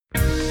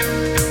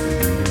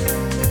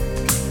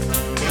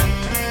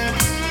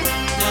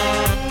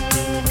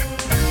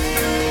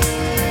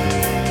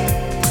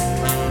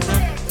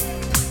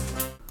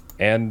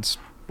And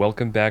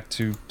welcome back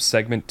to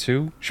segment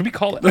 2. Should we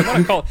call it? I want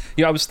to call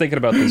it. I was thinking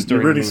about this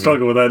during. You really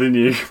struggled with that, didn't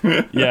you?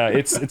 Yeah,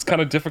 it's kind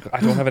of difficult.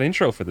 I don't have an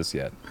intro for this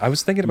yet. I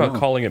was thinking about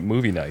calling it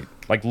movie night,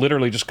 like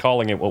literally just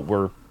calling it what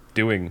we're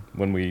doing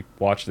when we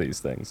watch these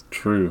things.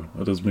 True,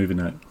 it is movie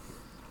night.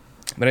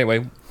 But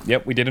anyway,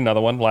 yep, we did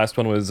another one. Last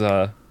one was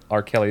R.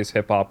 Kelly's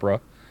Hip Opera,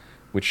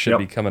 which should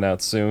be coming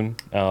out soon.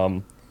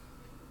 But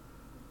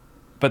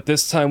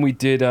this time we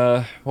did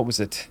what was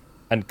it?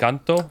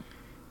 Encanto.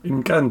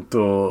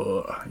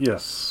 Encanto.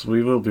 Yes,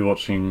 we will be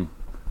watching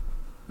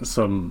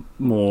some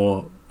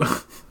more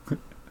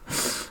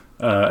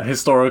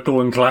historical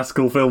and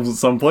classical films at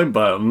some point,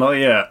 but not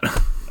yet.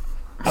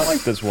 I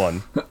like this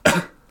one.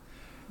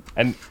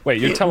 And wait,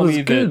 you're telling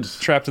me good.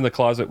 that Trapped in the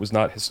Closet was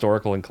not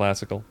historical and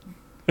classical?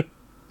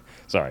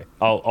 Sorry,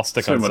 I'll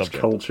stick on subject.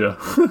 So much culture.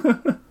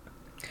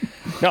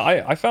 No,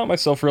 I found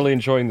myself really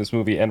enjoying this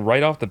movie, and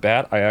right off the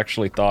bat, I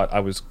actually thought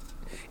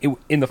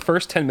in the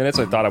first 10 minutes,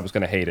 I thought I was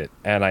going to hate it,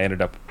 and I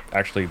ended up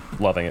actually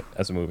loving it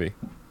as a movie.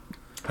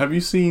 Have you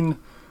seen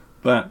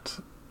that,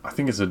 I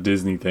think it's a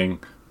Disney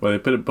thing, where they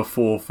put it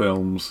before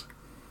films,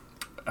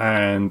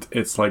 and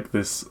it's like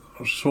this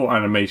short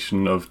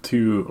animation of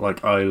two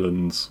like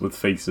islands with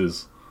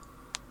faces.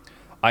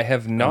 I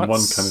have not and one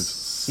kind of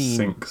seen...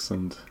 sinks,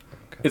 and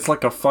it's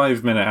like a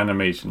 5-minute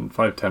animation,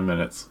 5-10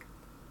 minutes.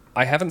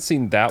 I haven't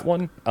seen that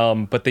one,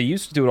 but they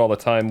used to do it all the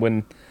time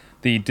when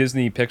the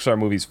Disney Pixar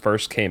movies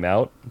first came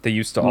out. They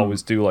used to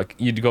always do, like,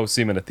 you'd go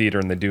see them in a theater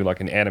and they'd do, like,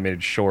 an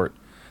animated short.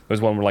 There was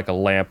one where, like, a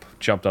lamp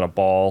jumped on a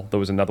ball. There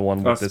was another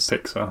one with That's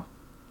Pixar.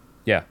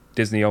 Yeah,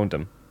 Disney owned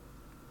them.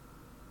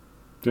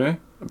 Yeah?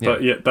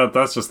 But yeah,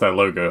 that's just their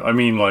logo. I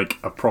mean, like,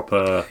 a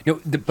proper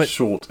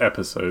short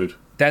episode.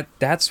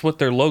 That's what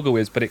their logo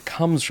is, but it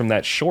comes from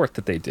that short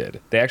that they did.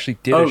 They actually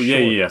did a short.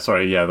 Yeah.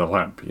 Sorry, yeah, the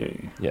lamp. Yeah.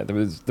 Yeah, there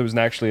was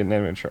actually an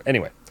animated short.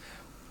 Anyway,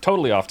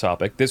 totally off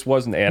topic. This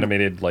was an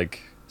animated,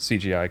 like,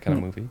 CGI kind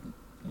of movie.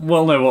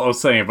 Well, no, what I was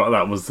saying about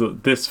that was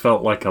that this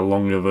felt like a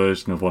longer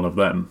version of one of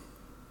them.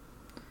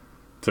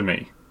 To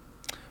me.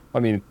 I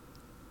mean,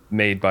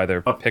 made by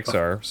their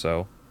Pixar,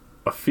 so...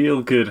 A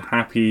feel-good,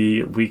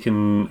 happy, we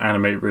can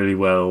animate really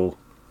well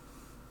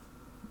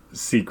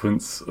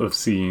sequence of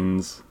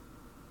scenes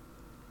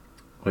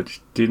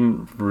which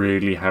didn't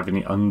really have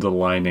any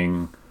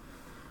underlining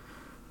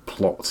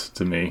plot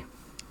to me.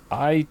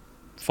 I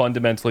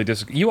fundamentally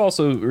disagree. You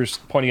also were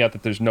pointing out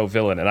that there's no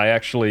villain, and I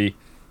actually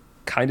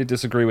kind of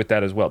disagree with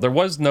that as well. There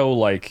was no,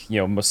 like,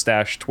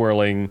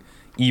 mustache-twirling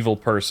evil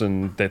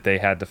person that they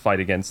had to fight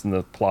against in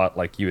the plot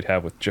like you would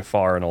have with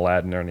Jafar and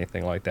Aladdin or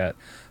anything like that.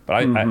 But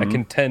I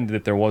contend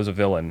that there was a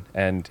villain,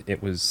 and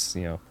it was,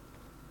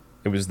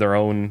 it was their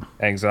own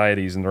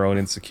anxieties and their own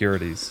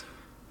insecurities.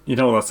 You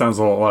know what that sounds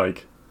a lot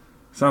like?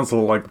 Sounds a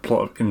lot like the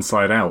plot of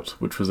Inside Out,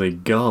 which was a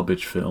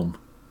garbage film.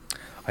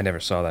 I never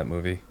saw that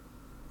movie.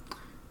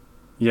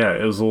 Yeah,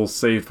 it was all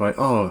saved by,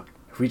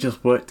 if we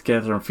just work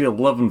together and feel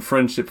love and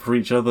friendship for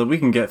each other, we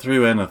can get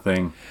through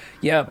anything.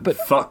 Yeah, but...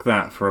 Fuck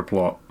that for a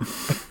plot.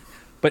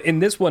 But in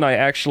this one, I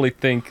actually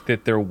think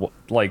that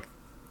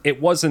it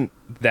wasn't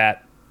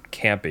that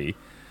campy.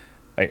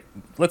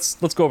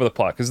 Let's go over the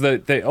plot, because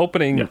the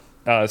opening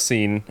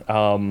scene,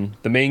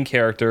 the main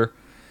character,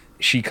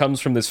 she comes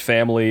from this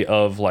family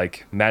of,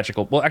 like,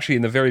 magical... Well, actually,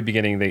 in the very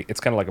beginning, it's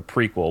kind of like a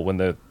prequel,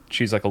 when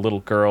she's like a little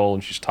girl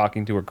and she's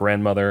talking to her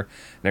grandmother,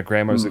 and her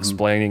grandmother's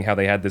explaining how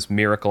they had this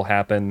miracle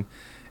happen,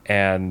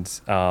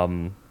 and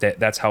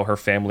that's how her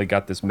family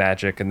got this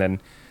magic. And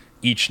then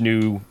each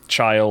new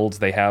child,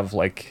 they have,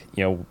 like,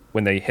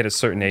 when they hit a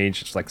certain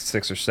age, it's like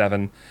 6 or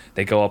 7,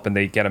 they go up and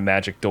they get a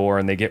magic door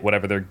and they get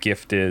whatever their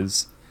gift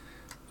is.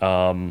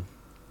 And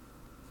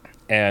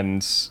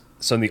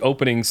so in the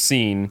opening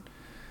scene,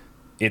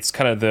 it's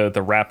kind of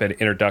the rapid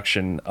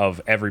introduction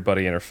of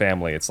everybody in her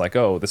family. It's like,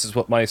 oh, this is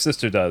what my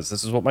sister does.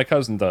 This is what my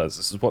cousin does.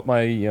 This is what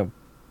my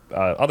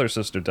other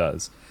sister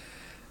does.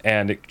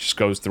 And it just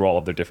goes through all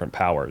of their different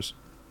powers.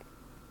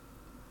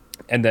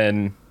 And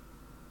then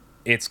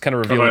it's kind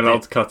of revealed... Am I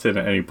allowed to cut in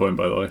at any point,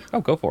 by the way? Oh,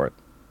 go for it.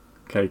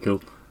 Okay,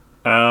 cool.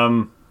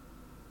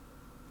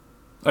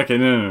 Okay,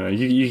 no.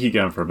 You keep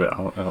going for a bit.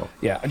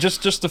 Yeah,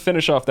 just to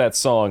finish off that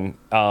song,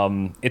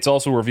 it's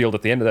also revealed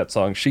at the end of that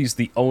song, she's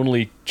the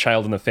only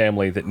child in the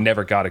family that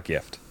never got a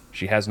gift.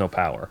 She has no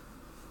power.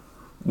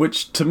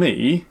 Which, to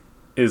me,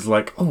 is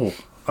like,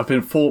 I've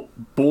been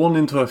born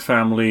into a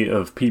family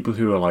of people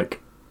who are,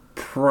 like,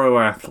 pro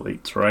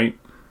athletes, right?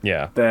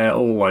 Yeah. They're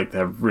all, like,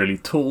 they're really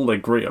tall, they're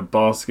great at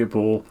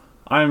basketball.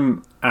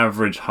 I'm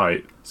average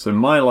height, so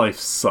my life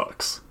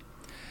sucks.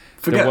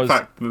 Forget the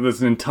fact that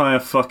there's an entire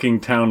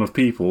fucking town of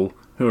people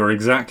who are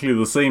exactly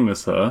the same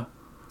as her.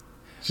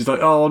 She's like,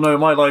 oh no,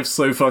 my life's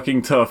so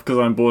fucking tough because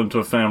I'm born into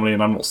a family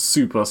and I'm not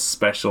super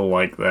special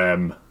like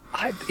them.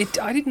 It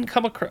didn't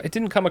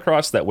come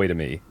across that way to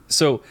me.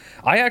 So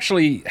I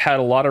actually had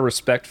a lot of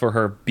respect for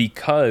her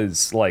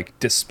because, like,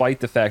 despite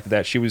the fact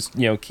that she was,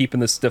 keeping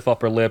the stiff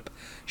upper lip,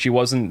 she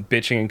wasn't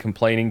bitching and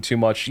complaining too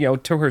much,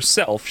 to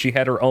herself. She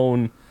had her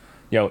own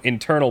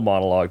internal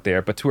monologue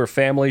there. But to her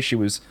family, she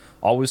was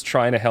always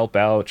trying to help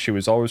out. She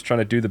was always trying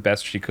to do the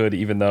best she could,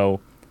 even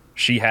though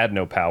she had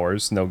no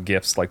powers, no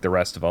gifts like the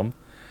rest of them.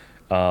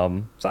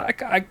 So I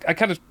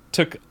kind of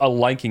took a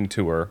liking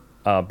to her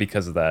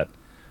because of that.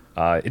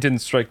 It didn't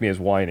strike me as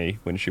whiny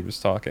when she was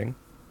talking.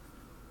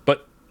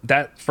 But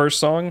that first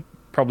song,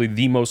 probably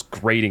the most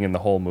grating in the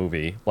whole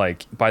movie.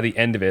 Like, by the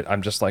end of it,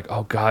 I'm just like,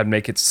 oh God,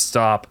 make it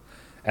stop.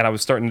 And I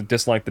was starting to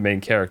dislike the main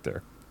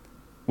character,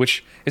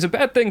 which is a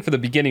bad thing for the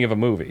beginning of a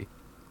movie.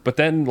 But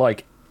then,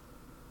 like,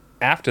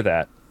 after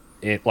that,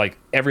 like,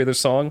 every other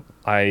song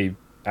I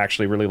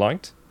actually really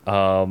liked.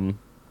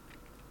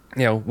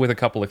 With a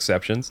couple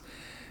exceptions.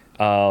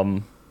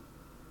 None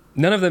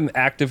of them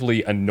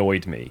actively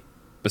annoyed me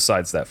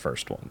besides that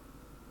first one.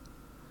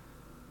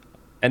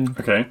 And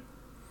okay.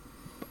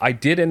 I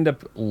did end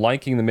up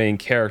liking the main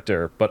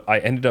character, but I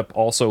ended up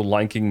also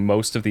liking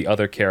most of the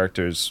other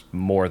characters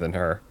more than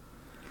her.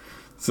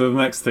 So the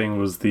next thing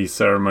was the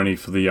ceremony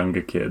for the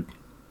younger kid.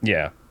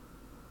 Yeah.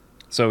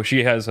 So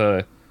she has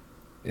I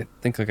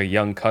think like a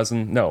young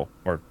cousin. No,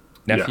 or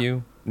nephew.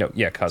 Yeah. No,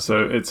 yeah, cousin.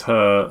 So it's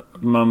her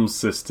mum's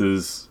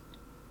sister's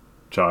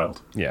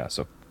child. Yeah,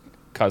 so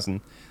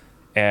cousin.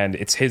 And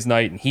it's his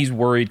night, and he's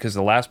worried because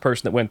the last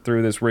person that went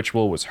through this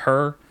ritual was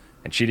her,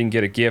 and she didn't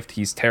get a gift.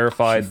 He's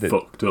terrified that...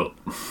 fucked up.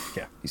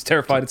 Yeah, he's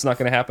terrified it's not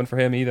going to happen for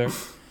him either.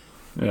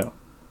 Yeah.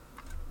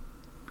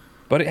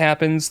 But it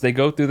happens. They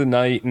go through the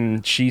night,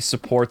 and she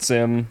supports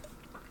him.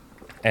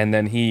 And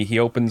then he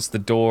opens the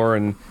door,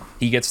 and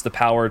he gets the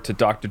power to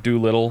Dr.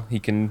 Dolittle. He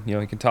can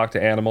talk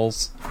to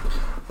animals.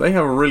 They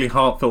have a really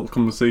heartfelt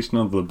conversation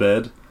under the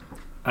bed.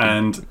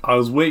 And I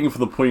was waiting for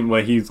the point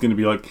where he's going to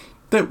be like,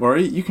 don't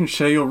worry, you can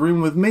share your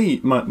room with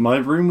me. My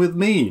room with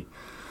me.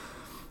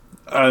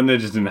 And it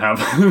just didn't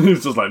happen.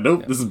 It's just like,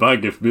 nope, this is my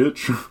gift,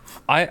 bitch.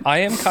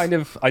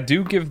 I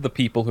do give the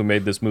people who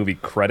made this movie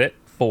credit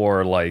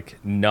for, like,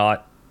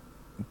 not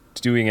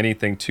doing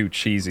anything too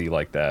cheesy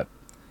like that.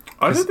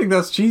 I don't think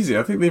that's cheesy.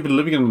 I think they've been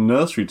living in a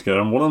nursery together,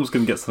 and one of them's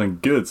going to get something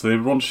good, so they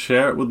want to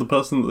share it with the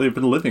person that they've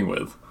been living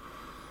with.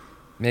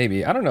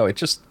 Maybe. I don't know.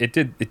 It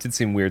did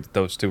seem weird that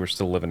those two are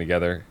still living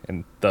together,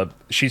 and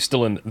she's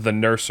still in the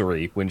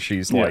nursery when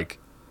she's like...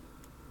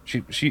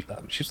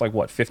 She's like,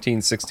 what,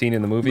 15, 16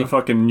 in the movie? The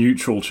fucking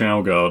neutral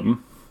chow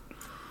garden.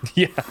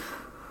 Yeah.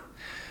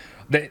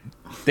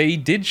 They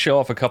did show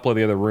off a couple of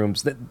the other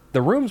rooms.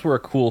 The rooms were a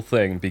cool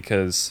thing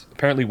because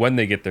apparently when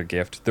they get their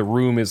gift, the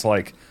room is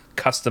like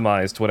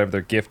customized to whatever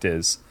their gift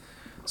is.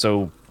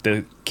 So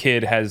the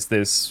kid has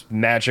this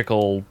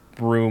magical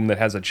room that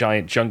has a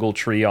giant jungle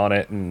tree on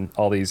it and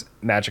all these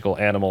magical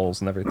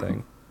animals and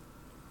everything.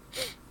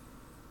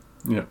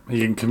 Yeah,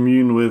 he can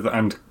commune with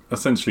and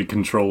essentially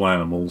control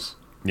animals.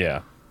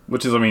 Yeah.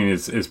 Which is, I mean,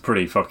 is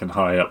pretty fucking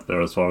high up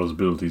there as far as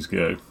abilities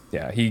go.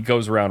 Yeah, he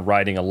goes around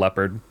riding a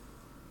leopard.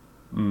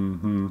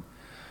 Mm-hmm.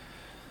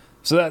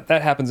 So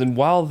that happens, and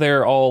while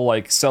they're all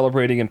like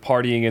celebrating and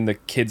partying in the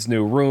kid's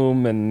new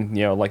room, and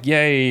like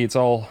yay, it's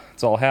all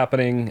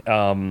happening.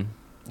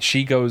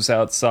 She goes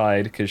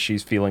outside because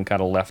she's feeling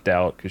kind of left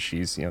out because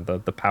she's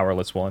the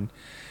powerless one,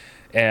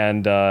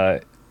 and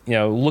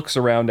looks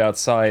around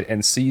outside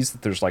and sees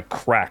that there's like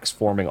cracks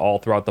forming all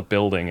throughout the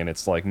building, and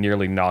it's like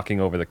nearly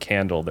knocking over the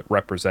candle that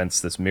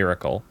represents this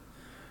miracle.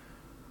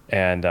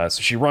 And so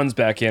she runs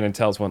back in and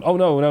tells one, oh,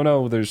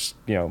 no, there's,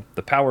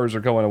 the powers are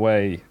going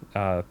away.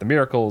 The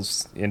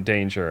miracle's in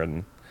danger.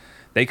 And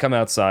they come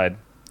outside.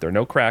 There are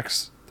no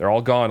cracks. They're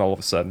all gone all of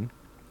a sudden.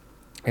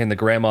 And the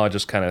grandma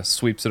just kind of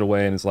sweeps it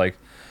away and is like,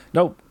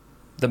 nope,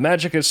 the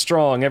magic is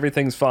strong.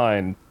 Everything's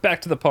fine.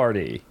 Back to the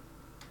party.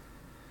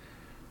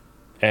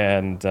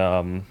 And,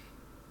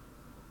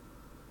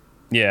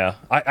 yeah,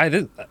 I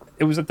did.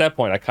 It was at that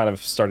point I kind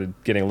of started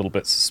getting a little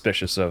bit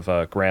suspicious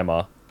of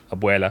Grandma,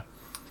 Abuela.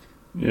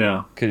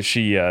 Yeah. Because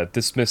she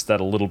dismissed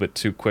that a little bit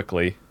too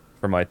quickly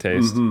for my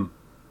taste.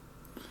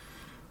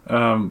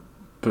 Mm-hmm.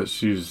 But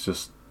she was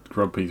just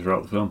grumpy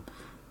throughout the film.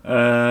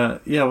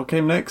 Yeah, what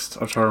came next?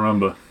 I'm trying to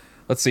remember.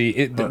 Let's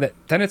see.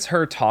 Then it's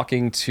her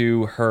talking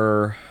to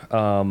her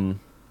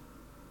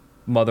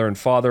mother and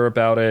father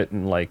about it.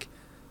 And, like,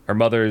 her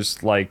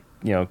mother's, like,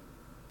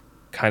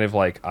 kind of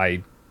like,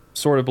 I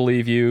sort of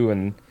believe you.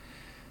 And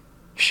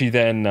she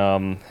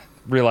then...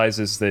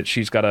 realizes that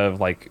she's got to,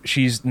 like,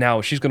 she's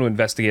going to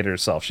investigate it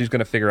herself. She's going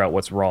to figure out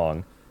what's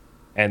wrong.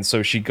 And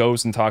so she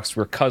goes and talks to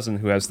her cousin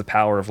who has the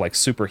power of, like,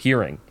 super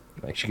hearing.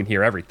 Like, she can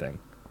hear everything.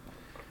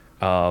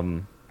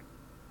 And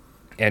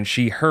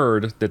she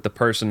heard that the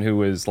person who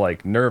was,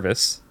 like,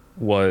 nervous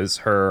was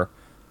her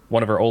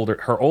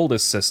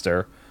oldest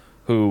sister,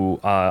 who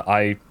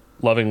I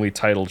lovingly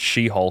titled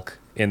She-Hulk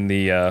in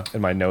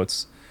my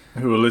notes.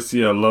 Who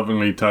Alicia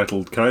lovingly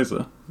titled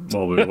Kaiser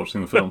while we were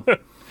watching the film.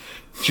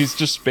 She's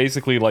just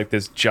basically like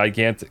this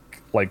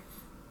gigantic, like,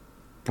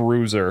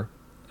 bruiser,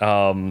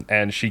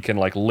 and she can,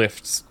 like,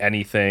 lift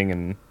anything,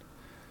 and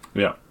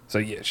yeah. So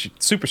yeah,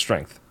 super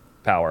strength,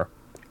 power.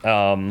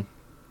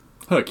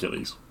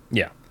 Hercules.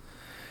 Yeah,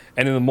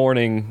 And in the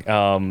morning,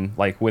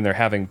 like when they're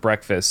having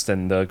breakfast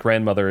and the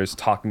grandmother is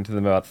talking to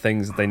them about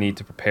things that they need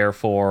to prepare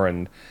for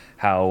and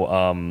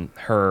how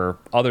her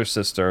other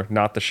sister,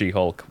 not the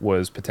She-Hulk,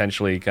 was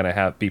potentially going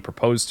to be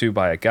proposed to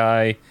by a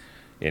guy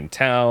in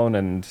town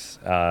and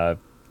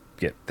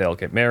they'll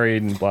get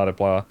married and blah, blah,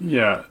 blah.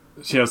 Yeah,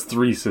 she has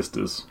 3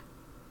 sisters.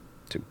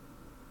 2.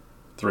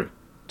 3.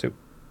 2.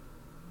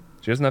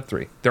 She doesn't have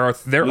 3. There are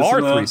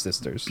 3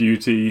 sisters.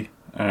 Beauty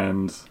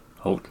and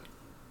Hulk.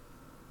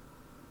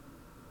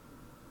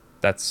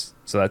 That's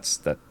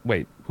that.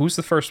 Wait, who's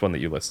the first one that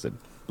you listed?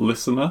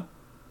 Listener.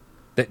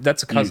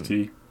 That's a cousin.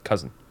 Beauty.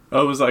 Cousin.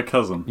 Oh, was that a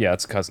cousin? Yeah,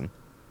 it's a cousin.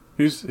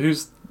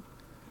 Whose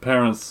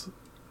parents?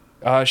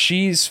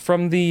 She's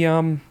from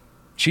the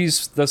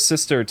she's the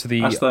sister to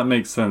the. Actually, that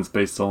makes sense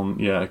based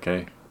on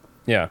okay.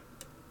 Yeah.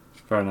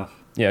 Fair enough.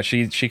 Yeah,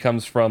 she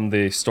comes from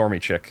the Stormy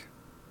chick.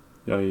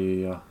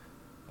 Yeah.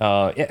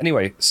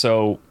 Anyway,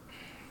 so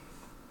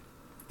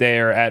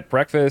they're at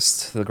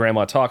breakfast. The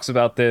grandma talks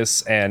about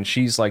this, and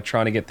she's like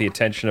trying to get the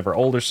attention of her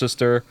older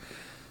sister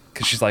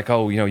because she's like,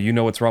 "Oh, you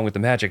know what's wrong with the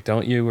magic,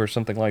 don't you?" or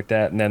something like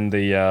that. And then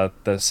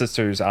the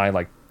sister's eye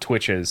like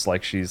twitches,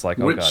 like she's like,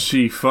 "Oh Which God." Which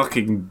she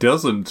fucking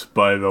doesn't,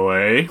 by the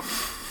way.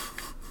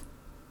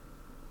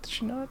 Did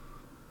she not?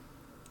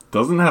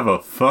 Doesn't have a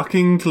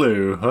fucking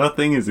clue. Her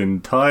thing is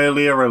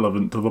entirely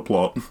irrelevant to the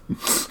plot.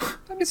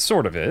 I mean, it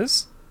sort of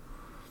is.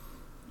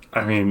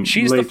 I mean,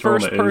 she's the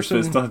first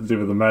person. There's nothing to do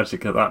with the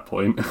magic at that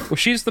point. Well,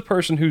 she's the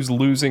person who's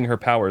losing her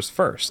powers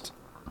first.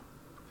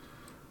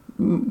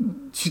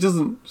 She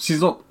doesn't.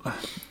 She's not.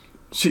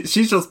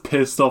 She's just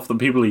pissed off that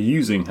people are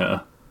using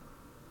her.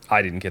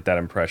 I didn't get that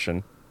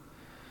impression.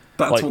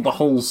 That's what the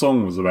whole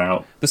song was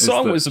about. The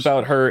song was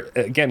about her,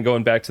 again,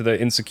 going back to the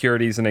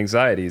insecurities and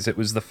anxieties. It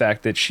was the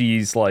fact that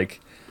she's like,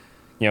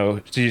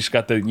 she's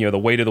got the the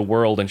weight of the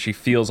world, and she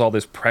feels all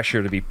this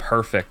pressure to be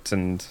perfect,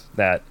 and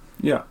that.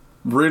 Yeah.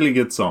 Really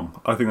good song.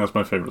 I think that's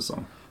my favorite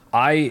song.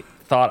 I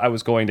thought I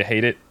was going to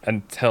hate it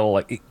until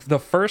like the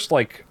first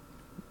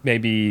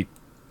maybe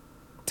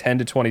 10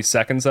 to 20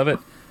 seconds of it.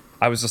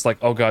 I was just like,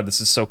 oh God,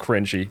 this is so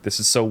cringy. This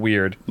is so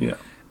weird. Yeah.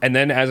 And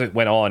then as it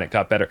went on, it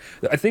got better.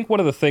 I think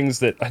one of the things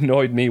that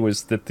annoyed me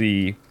was that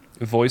the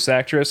voice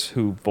actress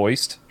who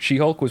voiced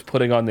She-Hulk was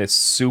putting on this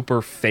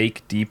super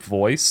fake deep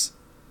voice.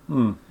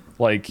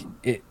 Like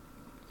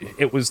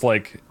it was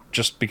like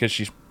just because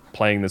she's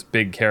playing this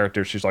big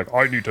character, she's like,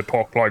 I need to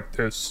talk like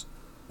this.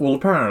 Well,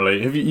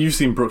 apparently, you've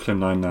seen Brooklyn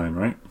Nine-Nine,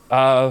 right?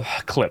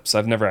 Clips.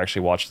 I've never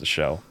actually watched the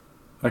show.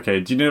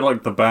 Okay, do you know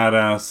like the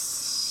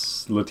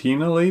badass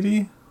Latina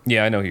lady?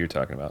 Yeah, I know who you're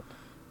talking about.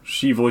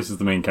 She voices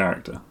the main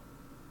character.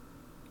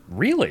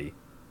 Really?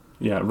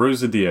 Yeah,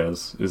 Rosa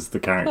Diaz is the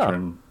character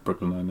in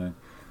Brooklyn Nine-Nine.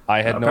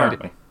 I had no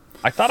idea.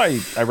 I thought I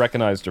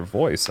recognized her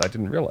voice. I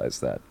didn't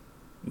realize that.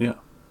 Yeah.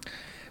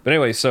 But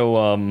anyway,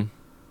 so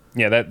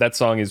that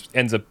song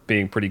ends up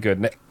being pretty good.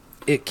 And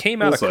it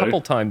came out a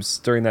couple times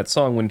during that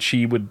song when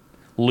she would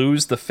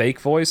lose the fake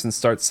voice and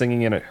start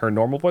singing in her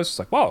normal voice. It's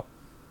like, wow,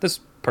 this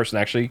person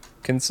actually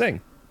can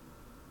sing.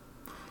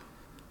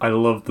 I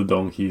love the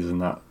donkeys in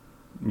that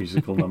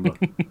musical number.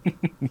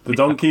 The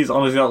donkeys,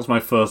 honestly, that was my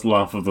first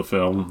laugh of the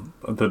film.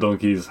 The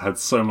donkeys had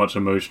so much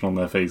emotion on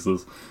their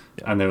faces,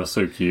 and they were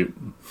so cute.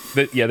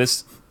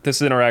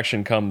 This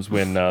interaction comes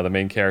when the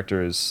main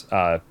character is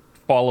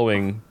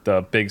following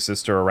the big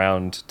sister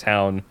around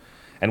town,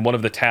 and one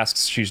of the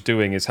tasks she's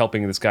doing is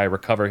helping this guy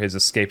recover his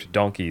escaped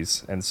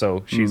donkeys, and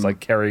so she's like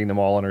carrying them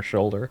all on her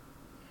shoulder.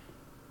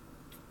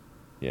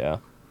 Yeah.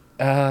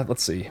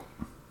 Let's see.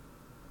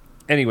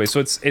 Anyway, so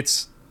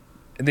it's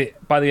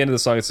by the end of the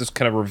song, it's just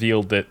kind of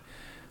revealed that,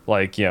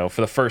 like, for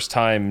the first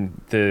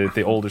time,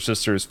 the older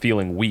sister is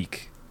feeling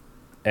weak,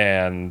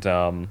 and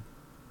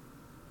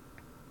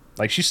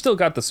like she's still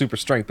got the super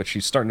strength, but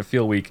she's starting to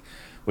feel weak,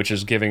 which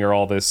is giving her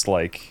all this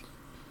like,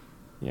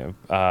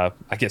 I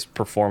guess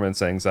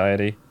performance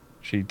anxiety.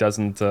 She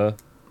doesn't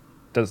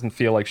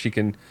feel like she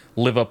can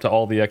live up to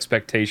all the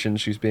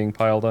expectations she's being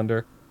piled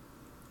under.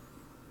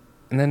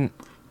 And then,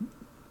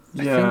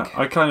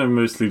 I kind of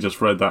mostly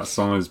just read that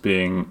song as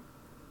being,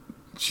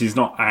 she's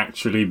not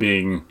actually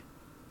being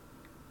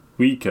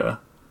weaker.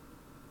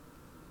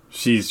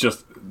 She's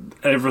just,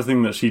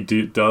 everything that she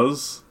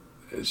does,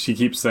 she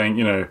keeps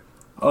saying,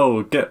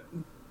 oh, get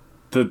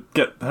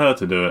her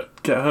to do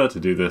it. Get her to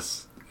do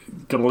this.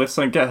 Gotta lift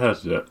something, get her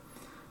to do it.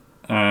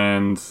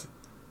 And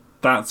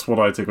that's what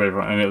I took away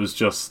from it. And it was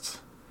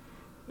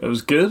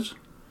good.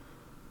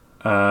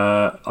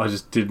 I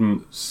just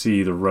didn't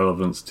see the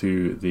relevance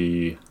to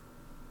the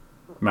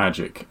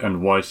magic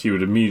and why she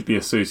would immediately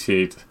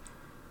associate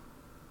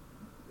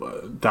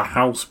the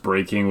house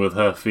breaking with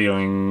her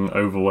feeling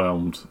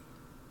overwhelmed.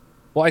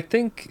 Well, I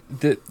think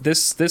that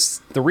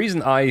the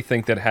reason I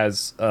think that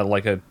has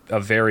like a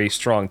very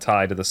strong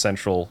tie to the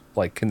central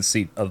like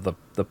conceit of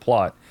the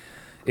plot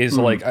is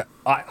like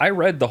I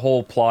read the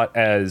whole plot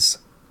as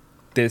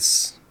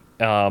this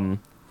they're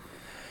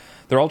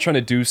all trying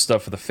to do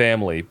stuff for the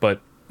family,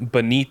 but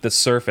beneath the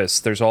surface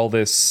there's all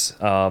this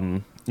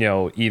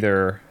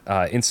either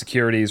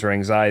insecurities or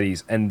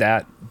anxieties, and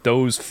that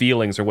those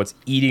feelings are what's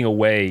eating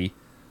away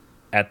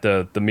at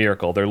the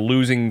miracle. They're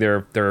losing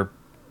their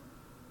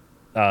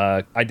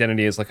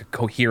identity as like a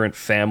coherent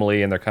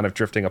family, and they're kind of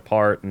drifting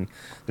apart, and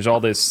there's all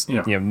this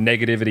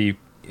negativity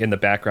in the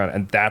background,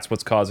 and that's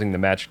what's causing the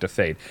magic to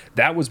fade.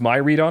 That was my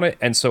read on it.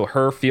 And so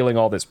her feeling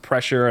all this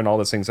pressure and all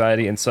this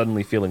anxiety and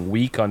suddenly feeling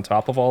weak on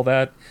top of all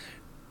that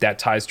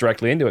ties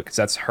directly into it, because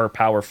that's her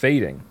power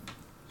fading.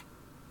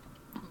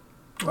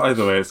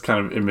 Either way, it's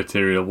kind of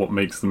immaterial what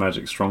makes the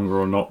magic stronger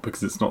or not,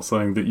 because it's not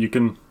something that you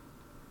can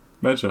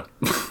measure.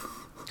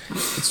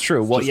 It's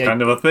true. Well, it's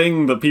kind of a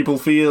thing that people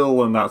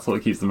feel, and that's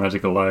what keeps the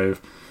magic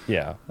alive.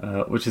 Yeah,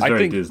 which is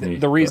very Disney.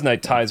 The reason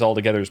that ties all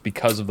together is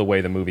because of the way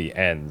the movie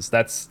ends.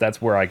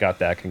 That's where I got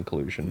that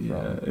conclusion from.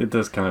 Yeah, it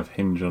does kind of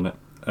hinge on it.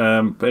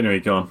 But anyway,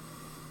 go on.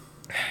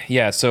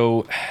 Yeah,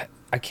 so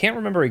I can't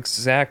remember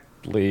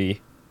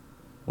exactly.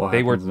 What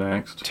they were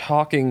next?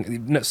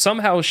 Talking.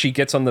 Somehow she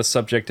gets on the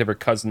subject of her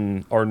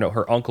cousin, or no,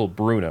 her uncle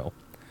Bruno,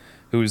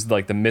 who's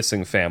like the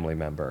missing family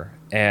member,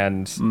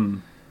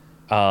 and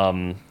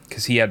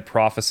because he had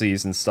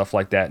prophecies and stuff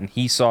like that, and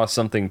he saw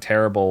something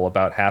terrible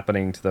about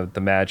happening to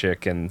the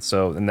magic, and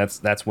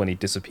that's when he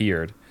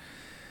disappeared,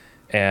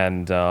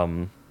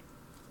 and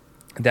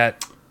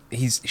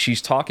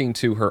she's talking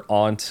to her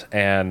aunt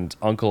and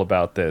uncle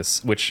about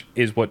this, which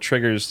is what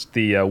triggers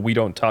the "We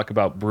Don't Talk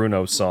About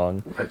Bruno"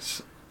 song.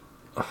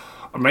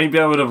 Maybe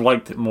I would have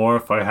liked it more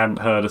if I hadn't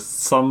heard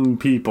some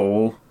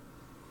people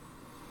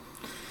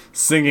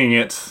singing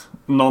it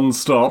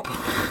non-stop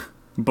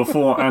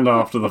before and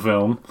after the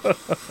film.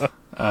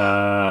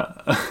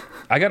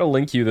 I gotta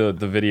link you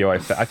the video. I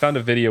found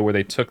a video where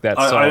they took that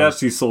song. I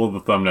actually saw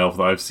the thumbnail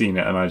that I've seen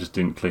it, and I just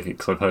didn't click it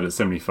because I've heard it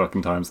so many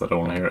fucking times that I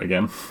don't want to hear it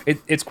again.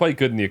 It's quite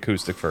good in the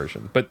acoustic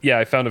version. But yeah,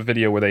 I found a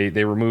video where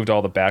they removed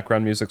all the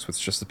background music, so it's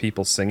just the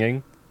people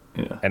singing.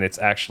 Yeah. And it's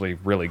actually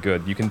really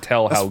good. You can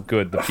tell how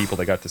good the people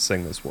that got to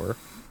sing this were.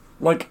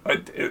 Like,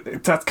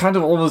 that's kind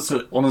of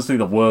honestly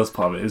the worst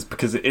part of it, is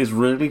because it is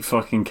really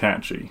fucking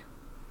catchy.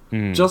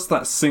 Just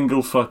that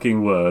single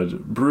fucking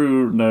word,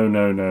 brew,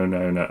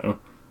 no.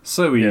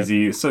 So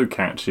easy, so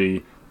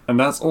catchy, and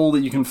that's all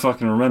that you can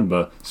fucking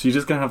remember. So you're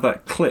just gonna have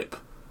that clip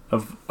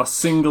of a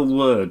single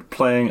word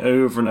playing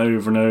over and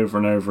over and over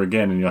and over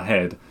again in your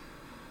head.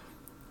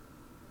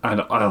 And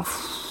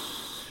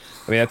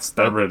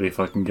that really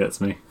fucking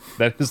gets me.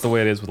 That is the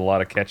way it is with a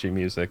lot of catchy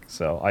music,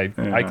 so I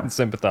can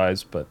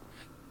sympathize, but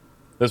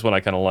this one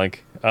I kind of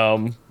like.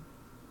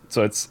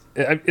 So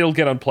it'll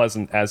get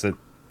unpleasant as it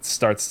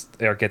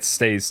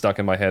stays stuck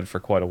in my head for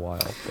quite a while.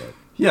 But.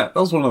 Yeah, that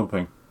was one other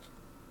thing.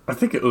 I'm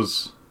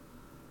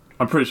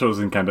pretty sure it was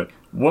in Canada.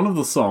 One of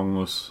the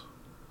songs,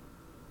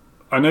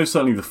 I know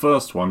certainly the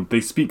first one, they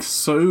speak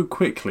so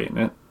quickly in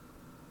it,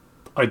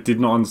 I did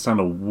not understand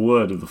a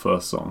word of the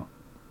first song.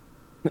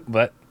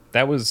 But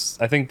that was,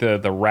 I think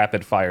the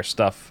rapid fire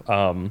stuff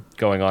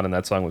going on in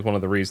that song was one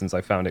of the reasons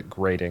I found it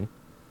grating.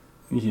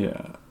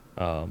 Yeah.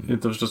 There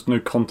was just no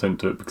content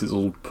to it because it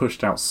was all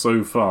pushed out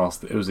so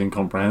fast that it was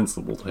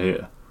incomprehensible to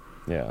hear.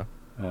 Yeah.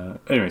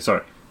 Anyway,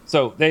 sorry.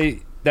 So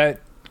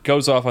that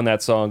goes off on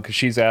that song because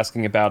she's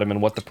asking about him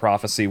and what the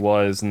prophecy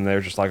was, and they're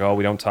just like, oh,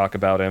 we don't talk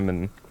about him.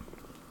 And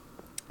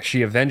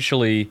she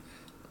eventually,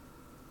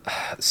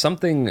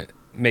 something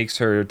makes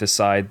her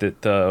decide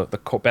that the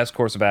best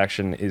course of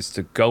action is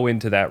to go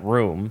into that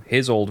room,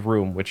 his old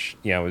room, which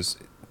is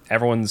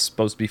everyone's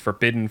supposed to be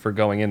forbidden for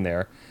going in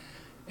there,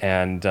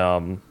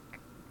 and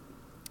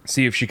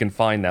see if she can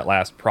find that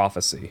last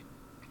prophecy.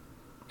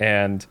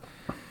 And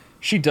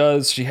she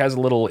does. She has a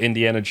little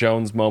Indiana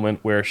Jones moment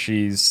where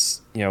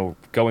she's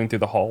going through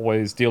the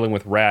hallways, dealing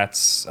with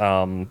rats,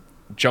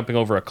 jumping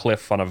over a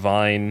cliff on a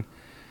vine.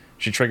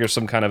 She triggers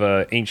some kind of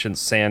a ancient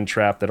sand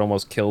trap that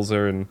almost kills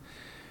her, and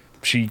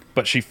she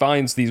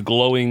finds these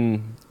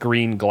glowing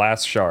green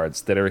glass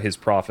shards that are his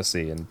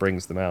prophecy and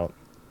brings them out.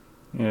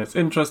 Yeah, it's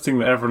interesting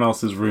that everyone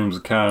else's rooms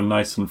are kind of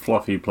nice and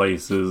fluffy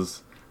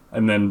places,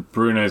 and then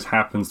Bruno's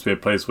happens to be a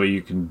place where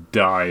you can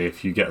die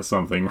if you get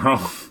something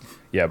wrong.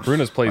 Yeah,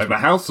 Bruno's place. Like, the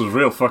house was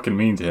real fucking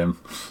mean to him.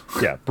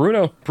 Yeah,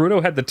 Bruno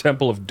had the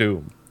Temple of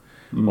Doom.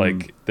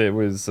 Like, there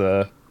was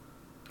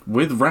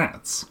with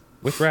rats.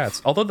 With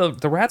rats. Although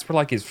the rats were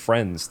like his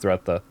friends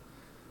throughout the...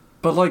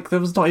 But, like, there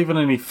was not even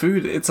any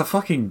food. It's a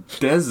fucking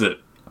desert.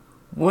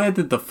 Where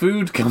did the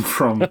food come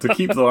from to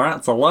keep the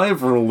rats alive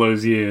for all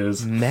those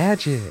years?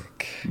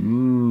 Magic.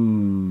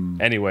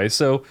 Anyway,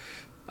 so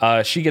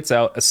she gets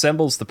out,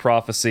 assembles the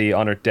prophecy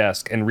on her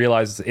desk, and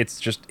realizes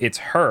it's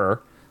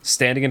her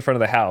standing in front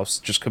of the house,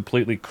 just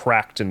completely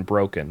cracked and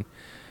broken.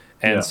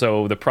 And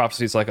so the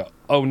prophecy's like,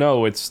 oh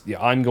no,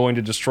 I'm going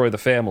to destroy the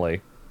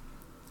family.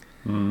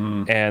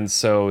 And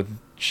so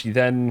she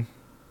then...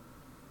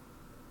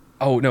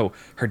 Oh no,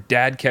 her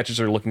dad catches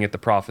her looking at the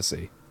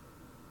prophecy.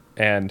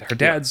 And her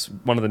dad's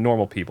one of the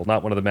normal people,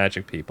 not one of the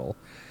magic people.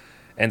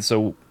 And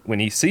so when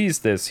he sees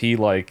this, he's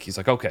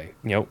like, okay,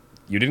 you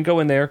didn't go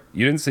in there,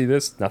 you didn't see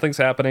this, nothing's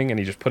happening, and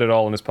he just put it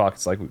all in his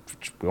pockets, like,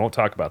 we won't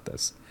talk about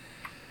this.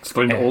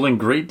 Explained it all in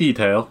great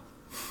detail.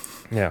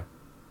 Yeah.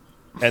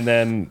 And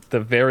then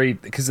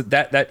because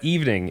that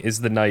evening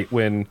is the night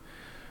when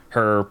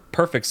her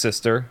perfect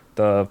sister,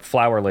 the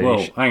flower lady.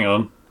 Well, hang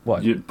on.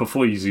 What?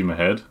 Before you zoom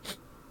ahead,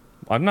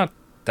 I'm not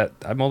that.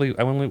 I'm only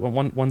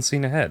one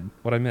scene ahead.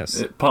 What I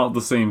miss? Part of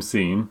the same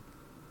scene.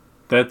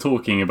 They're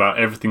talking about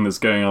everything that's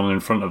going on in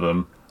front of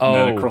them. Oh.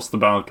 And then across the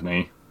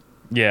balcony.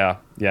 Yeah,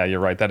 you're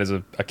right. That is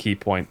a key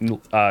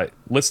point.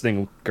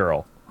 Listening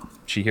girl,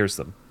 she hears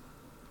them,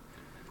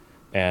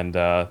 and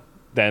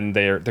then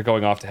they're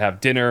going off to have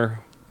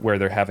dinner, where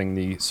they're having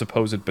the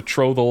supposed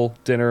betrothal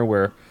dinner,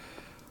 where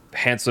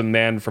handsome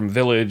man from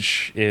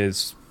village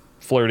is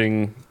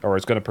flirting or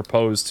is going to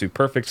propose to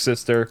perfect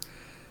sister.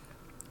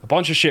 A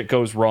bunch of shit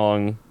goes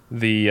wrong.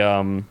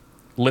 The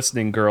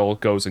listening girl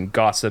goes and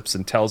gossips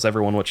and tells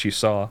everyone what she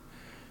saw.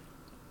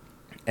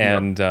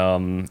 And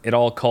it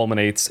all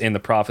culminates in the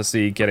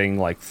prophecy getting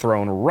like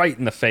thrown right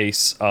in the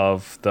face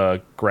of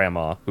the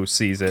grandma who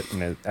sees it,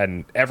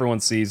 and everyone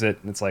sees it,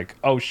 and it's like,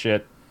 oh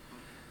shit.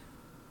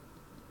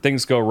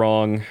 Things go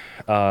wrong.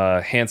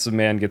 Handsome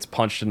man gets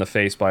punched in the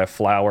face by a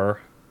flower,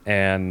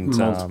 and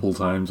multiple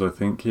times, I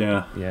think.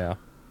 Yeah. Yeah.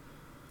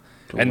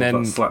 And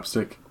then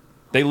slapstick.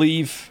 They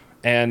leave,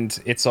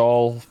 and it's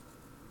all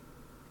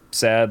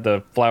sad.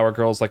 The flower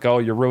girl's like, "Oh,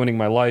 you're ruining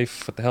my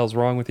life. What the hell's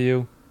wrong with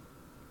you?"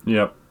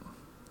 Yep.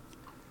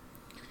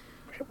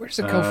 Where does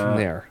it go from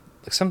there?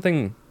 Like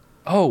something.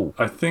 Oh,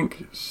 I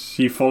think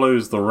she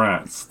follows the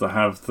rats that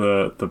have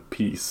the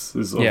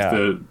pieces of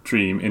the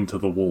dream into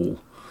the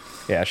wall.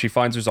 Yeah, she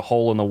finds there's a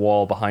hole in the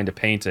wall behind a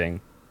painting,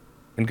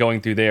 and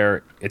going through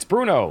there, it's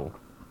Bruno.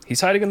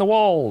 He's hiding in the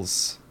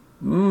walls,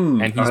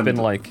 and he's been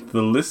like,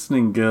 the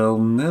listening girl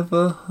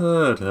never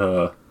heard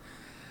her.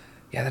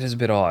 Yeah, that is a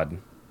bit odd.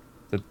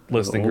 The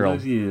listening girl. All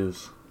those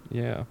years.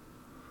 Yeah.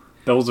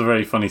 That was a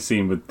very funny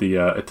scene with the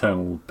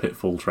eternal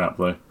pitfall trap,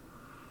 though.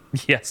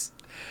 Yes.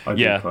 I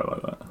did quite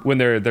like that. When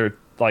they're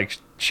like,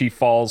 she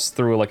falls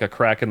through like a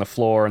crack in the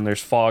floor, and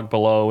there's fog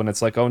below, and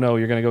it's like, oh no,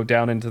 you're gonna go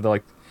down into the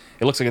like.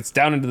 It looks like it's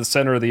down into the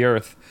center of the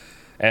earth,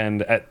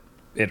 and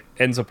it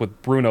ends up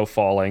with Bruno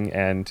falling,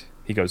 and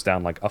he goes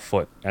down like a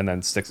foot, and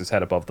then sticks his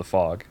head above the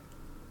fog.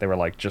 They were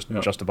like just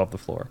above the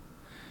floor.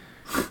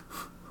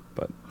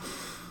 But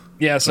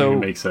yeah, so it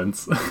makes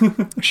sense.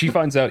 She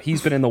finds out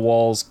he's been in the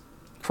walls,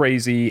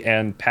 crazy,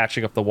 and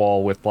patching up the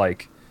wall with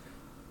like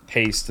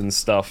paste and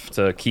stuff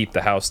to keep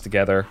the house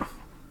together.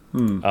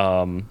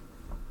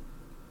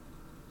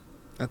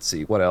 Let's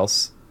see, what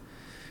else?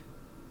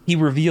 He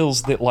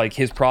reveals that like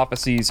his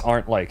prophecies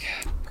aren't like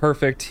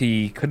perfect.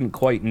 He couldn't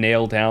quite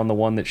nail down the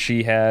one that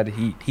she had.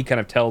 He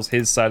kind of tells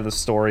his side of the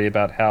story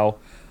about how,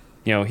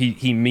 you know,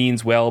 he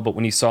means well, but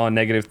when he saw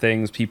negative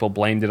things, people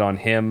blamed it on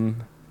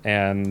him,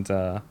 and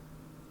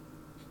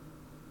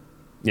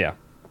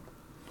yeah.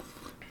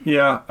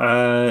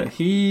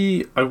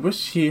 I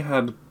wish he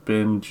had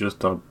been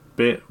just a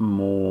bit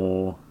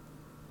more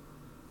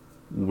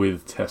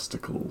with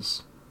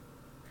testicles.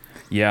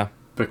 Yeah.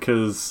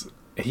 Because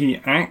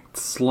he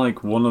acts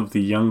like one of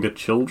the younger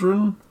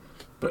children,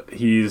 but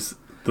he's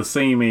the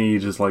same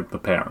age as like the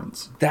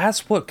parents.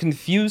 That's what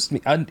confused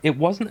me. It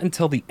wasn't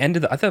until the end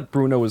of I thought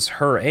Bruno was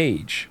her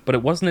age, but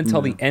it wasn't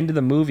until the end of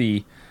the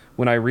movie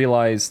when I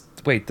realized,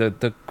 wait,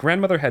 the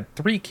grandmother had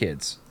 3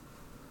 kids.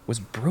 Was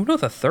Bruno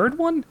the third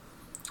one?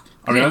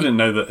 I mean, I didn't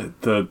know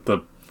that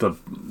the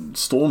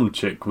Storm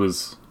chick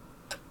was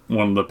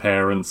one of the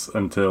parents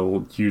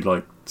until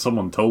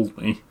someone told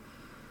me.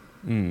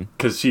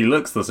 Because she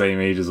looks the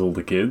same age as all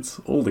the kids.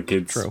 All the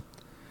kids. True.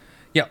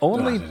 Yeah,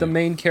 only the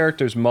main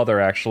character's mother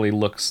actually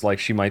looks like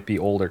she might be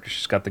older because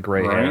she's got the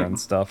gray hair and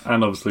stuff.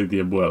 And obviously the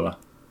abuela.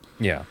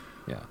 Yeah.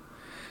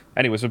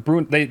 Anyway, so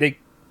Bruno,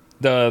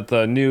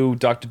 the new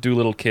Dr.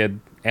 Dolittle kid,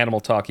 animal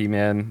talkie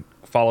man,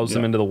 follows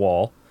him into the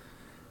wall,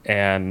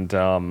 and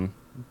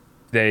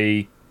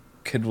they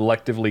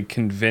collectively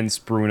convince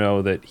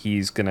Bruno that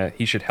he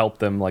should help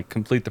them like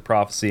complete the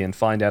prophecy and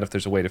find out if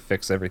there's a way to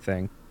fix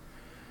everything.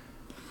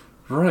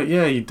 Right,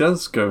 yeah, he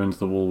does go into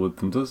the wall with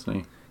them, doesn't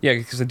he? Yeah,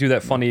 because they do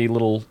that funny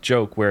little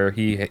joke where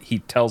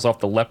he tells off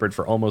the leopard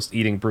for almost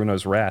eating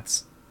Bruno's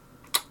rats.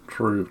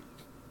 True.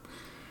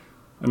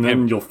 And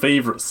then your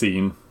favourite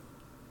scene.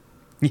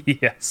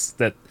 Yes,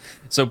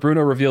 so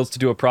Bruno reveals to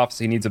do a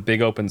prophecy he needs a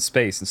big open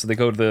space, and so they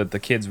go to the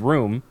kid's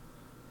room,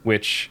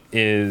 which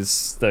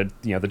is the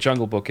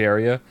Jungle Book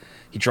area.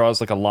 He draws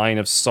like a line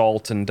of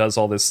salt and does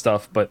all this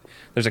stuff, but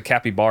there's a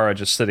capybara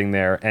just sitting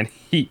there, and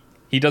he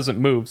doesn't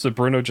move, so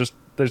Bruno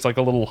there's like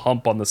a little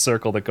hump on the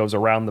circle that goes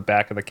around the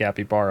back of the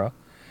capybara.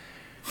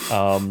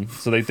 So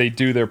they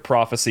do their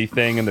prophecy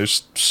thing, and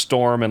there's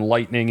storm and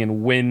lightning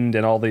and wind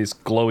and all these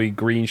glowy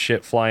green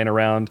shit flying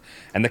around,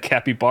 and the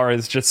capybara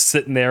is just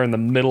sitting there in the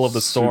middle of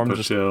the storm, super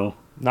just chill.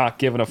 Not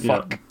giving a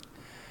fuck.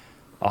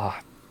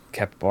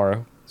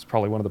 Capybara is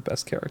probably one of the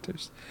best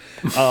characters.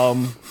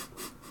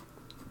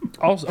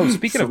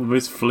 Speaking of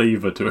this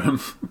flavor to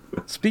him.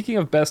 Speaking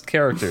of best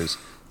characters,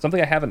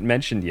 something I haven't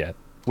mentioned yet,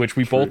 which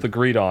we both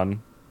agreed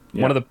on.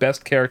 Yeah. One of the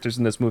best characters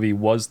in this movie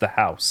was the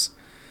house.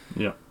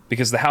 Yeah.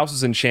 Because the house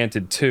is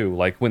enchanted too.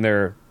 Like when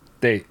we're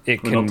not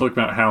talking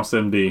about House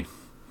MD.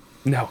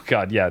 No,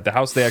 God, yeah, the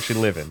house they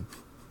actually live in,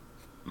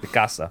 the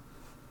casa.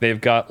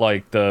 They've got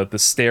like the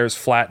stairs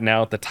flatten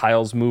out, the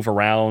tiles move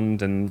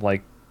around, and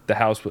like the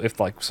house, if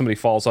like somebody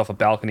falls off a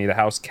balcony, the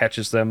house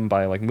catches them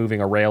by like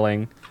moving a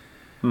railing.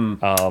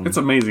 It's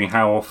amazing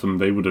how often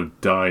they would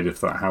have died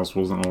if that house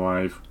wasn't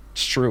alive.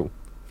 It's true.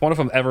 If one of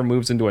them ever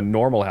moves into a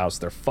normal house,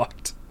 they're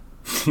fucked.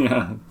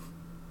 Yeah.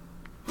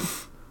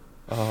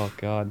 Oh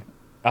God.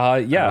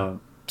 Yeah.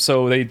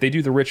 So they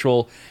do the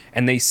ritual,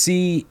 and they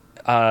see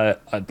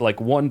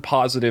like one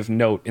positive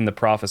note in the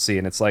prophecy,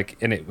 and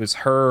it was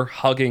her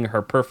hugging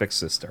her perfect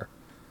sister.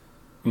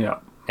 Yeah.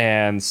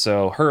 And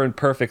so her and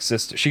perfect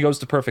sister, she goes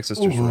to perfect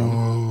sister's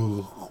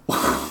room.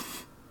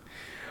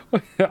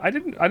 I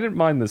didn't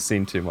mind this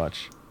scene too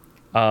much.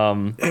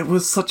 It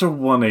was such a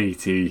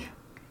 180.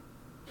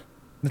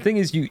 The thing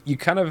is, you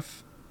kind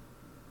of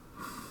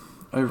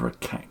over a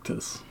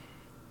cactus.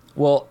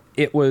 Well,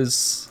 it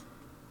was.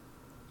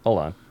 Hold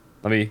on,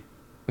 let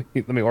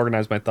me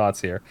organize my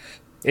thoughts here.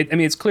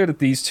 It's clear that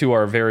these two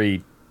are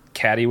very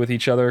catty with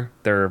each other.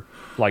 They're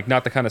like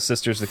not the kind of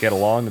sisters that get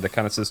along. They're the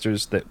kind of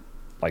sisters that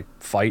like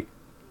fight.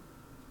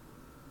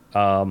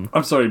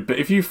 I'm sorry, but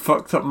if you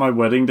fucked up my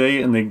wedding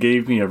day and they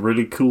gave me a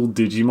really cool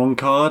Digimon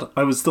card,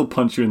 I would still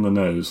punch you in the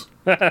nose.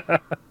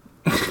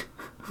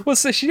 Well,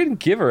 so she didn't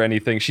give her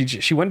anything.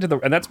 She went to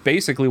and that's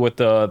basically what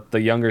the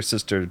younger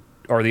sister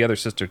or the other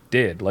sister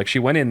did. Like, she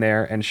went in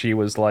there and she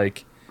was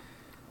like,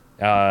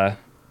 trying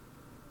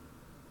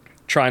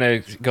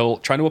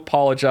to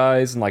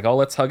apologize and like, oh,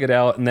 let's hug it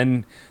out. And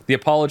then the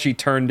apology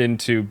turned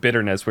into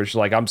bitterness, where she's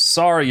like, I'm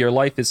sorry, your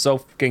life is so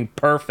fucking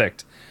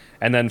perfect.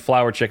 And then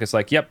Flower Chick is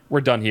like, yep,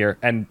 we're done here,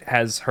 and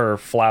has her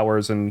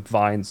flowers and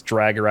vines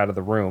drag her out of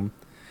the room.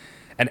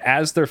 And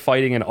as they're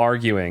fighting and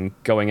arguing,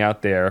 going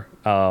out there,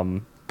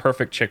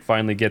 Perfect Chick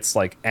finally gets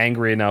like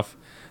angry enough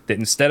that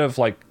instead of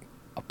like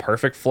a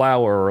perfect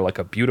flower or like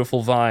a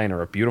beautiful vine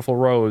or a beautiful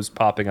rose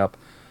popping up,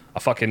 a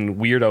fucking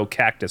weirdo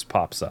cactus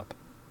pops up.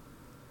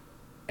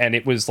 And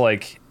it was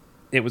like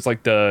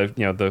the,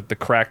 you know, the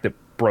crack that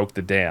broke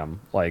the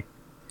dam. Like,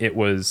 it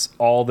was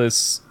all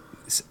this.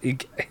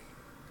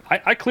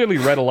 I clearly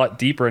read a lot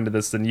deeper into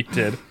this than you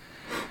did.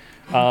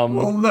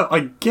 Well, no,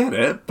 I get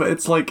it, but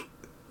it's like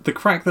the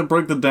crack that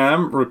broke the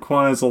dam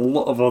requires a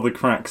lot of other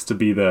cracks to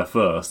be there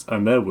first,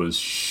 and there was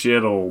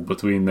shit all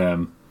between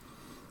them.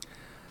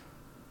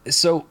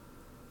 So,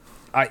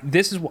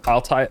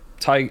 I'll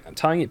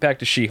tying it back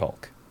to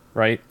She-Hulk,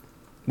 right?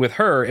 With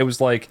her, it was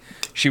like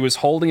she was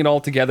holding it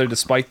all together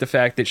despite the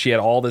fact that she had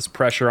all this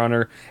pressure on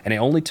her, and it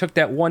only took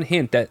that one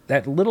hint,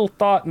 that little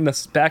thought in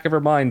the back of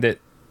her mind that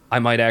I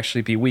might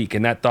actually be weak,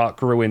 and that thought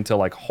grew into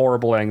like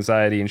horrible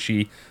anxiety, and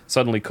she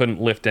suddenly couldn't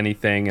lift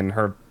anything, and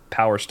her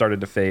power started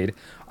to fade.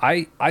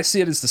 I see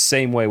it as the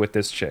same way with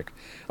this chick.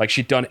 Like,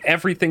 she'd done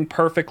everything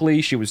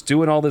perfectly, she was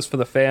doing all this for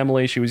the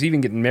family, she was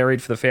even getting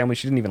married for the family,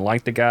 she didn't even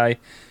like the guy,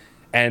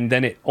 and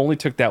then it only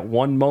took that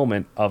one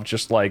moment of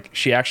just like,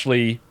 she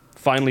actually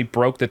finally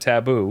broke the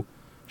taboo.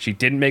 She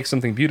didn't make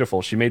something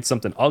beautiful, she made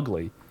something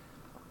ugly,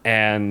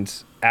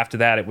 and after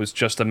that it was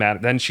just a matter,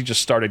 then she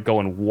just started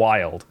going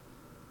wild.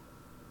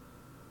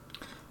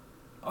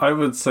 I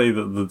would say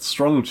that the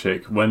strong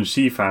chick, when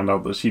she found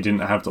out that she didn't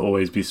have to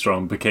always be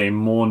strong, became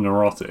more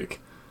neurotic.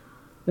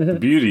 The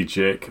beauty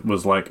chick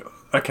was like,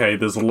 okay,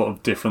 there's a lot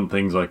of different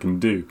things I can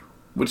do.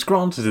 Which,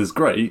 granted, is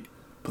great,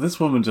 but this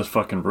woman just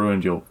fucking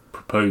ruined your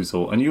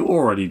proposal, and you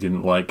already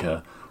didn't like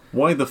her.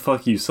 Why the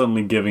fuck are you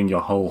suddenly giving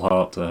your whole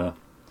heart to her?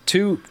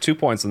 Two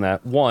points on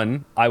that.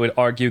 One, I would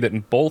argue that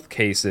in both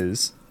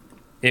cases,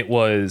 it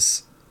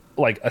was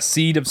like a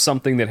seed of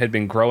something that had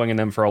been growing in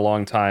them for a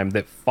long time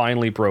that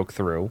finally broke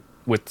through.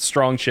 With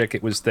strong chick,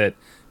 it was that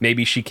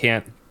maybe she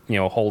can't, you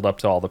know, hold up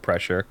to all the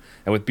pressure.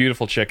 And with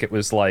beautiful chick, it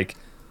was like,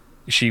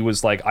 she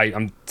was like,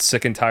 I'm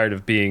sick and tired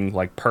of being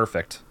like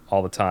perfect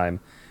all the time.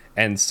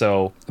 And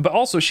so, but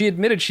also she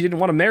admitted she didn't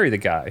want to marry the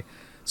guy.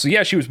 So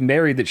yeah, she was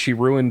married that she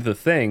ruined the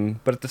thing.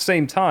 But at the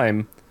same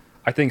time,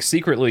 I think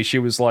secretly she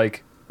was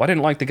like, well, I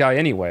didn't like the guy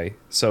anyway.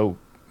 So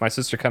my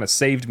sister kind of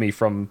saved me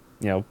from,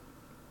 you know,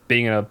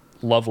 being in a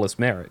loveless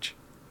marriage.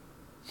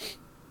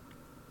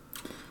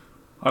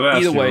 I don't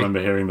actually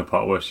remember hearing the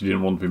part where she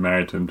didn't want to be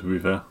married to him, to be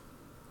fair.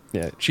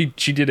 Yeah, she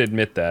did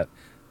admit that.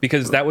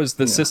 Because that was,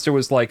 the sister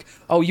was like,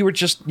 oh, you were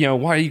just, you know,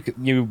 why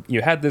you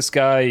had this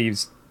guy,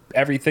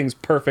 everything's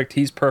perfect,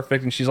 he's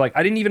perfect. And she's like,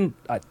 I didn't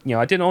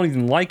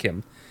even like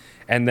him.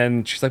 And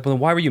then she's like, well,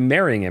 then why were you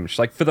marrying him? She's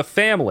like, for the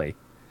family.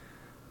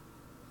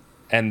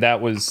 And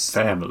that was...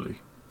 Family.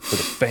 For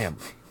the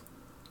family.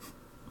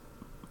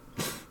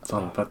 It's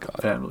all about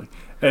the family.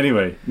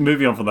 Anyway,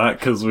 moving on from that,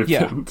 because we've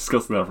been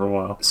discussing that for a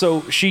while.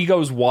 So she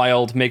goes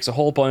wild, makes a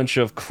whole bunch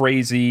of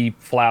crazy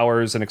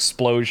flowers and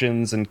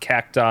explosions and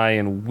cacti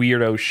and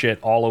weirdo shit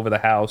all over the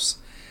house.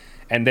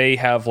 And they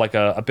have like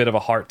a bit of a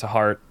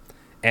heart-to-heart.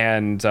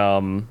 And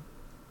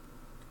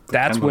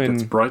that's when...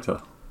 gets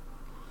brighter.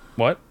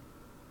 What?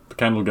 The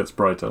candle gets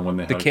brighter when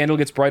they hug. The candle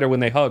gets brighter when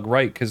they hug,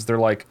 right, because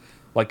they're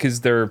because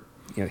they're,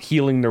 you know,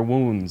 healing their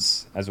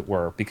wounds, as it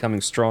were,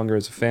 becoming stronger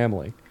as a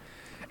family.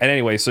 And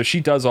anyway, so she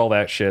does all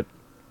that shit.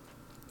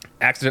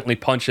 accidentally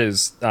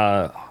punches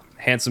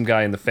handsome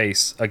guy in the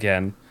face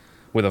again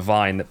with a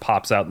vine that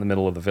pops out in the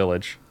middle of the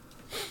village.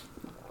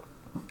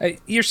 Hey,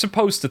 you're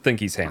supposed to think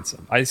he's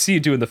handsome. I see you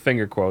doing the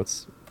finger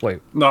quotes.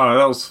 Wait. No,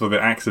 that was for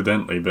the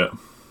accidentally bit.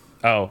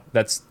 Oh,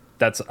 that's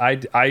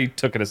I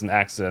took it as an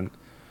accident,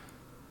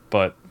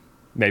 but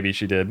maybe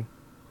she did.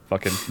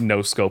 Fucking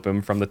no scope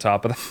him from the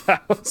top of the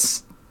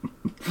house.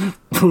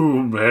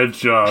 Boom,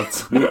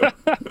 headshot.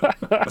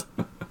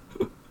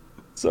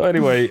 So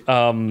anyway,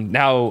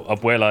 now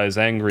Abuela is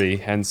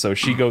angry, and so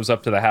she goes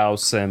up to the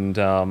house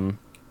and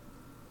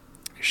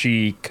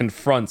she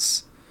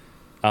confronts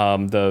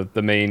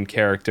the main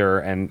character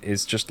and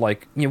is just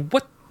like,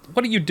 what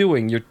are you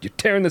doing? You're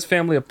tearing this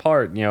family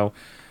apart.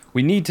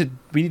 We need to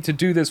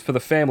do this for the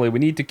family. We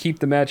need to keep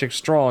the magic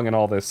strong and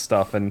all this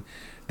stuff. And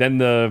then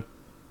the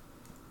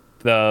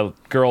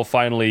girl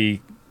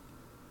finally.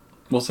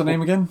 What's her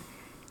name again?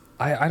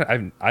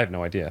 I have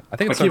no idea. I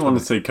think I keep wanting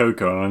to say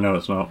Coco, and I know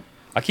it's not.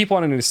 I keep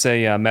wanting to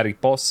say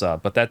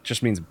mariposa, but that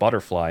just means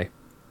butterfly.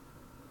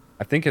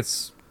 I think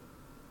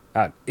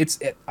I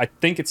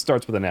think it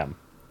starts with an M.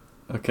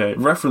 Okay,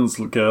 reference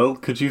girl.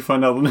 Could you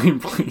find out the name,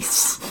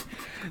 please?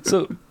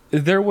 So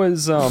there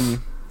was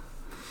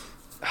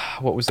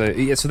what was it?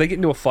 Yeah, so they get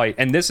into a fight,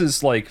 and this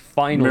is like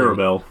finally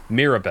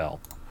Mirabelle.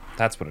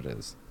 That's what it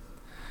is.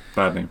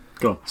 Bad name.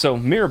 Go on. So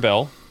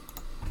Mirabelle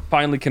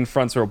finally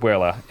confronts her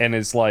abuela and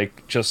is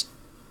like just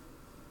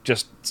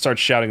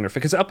starts shouting in her face.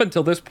 Because up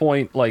until this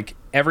point, like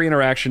every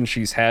interaction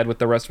she's had with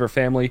the rest of her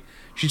family,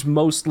 she's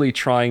mostly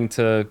trying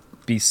to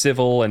be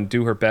civil and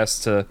do her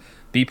best to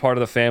be part of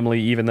the family,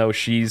 even though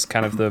she's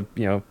kind of the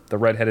the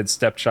redheaded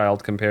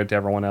stepchild compared to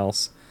everyone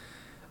else,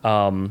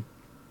 because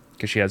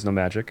she has no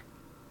magic.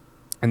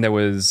 And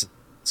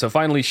so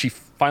finally she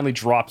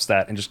drops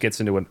that and just gets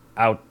into an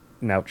out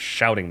and out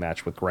shouting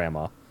match with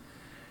Grandma,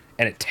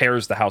 and it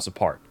tears the house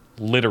apart.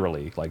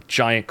 Literally, like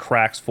giant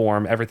cracks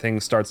form, everything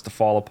starts to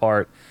fall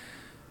apart,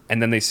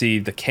 and then they see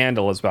the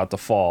candle is about to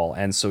fall,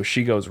 and so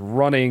she goes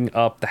running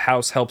up. The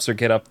house helps her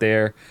get up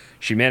there.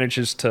 She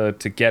manages to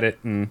get it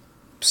and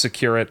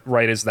secure it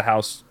right as the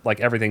house, like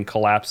everything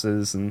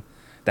collapses, and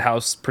the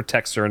house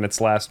protects her in its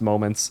last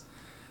moments.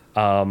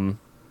 And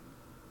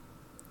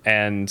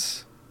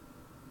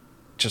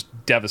just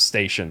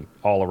devastation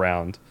all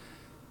around.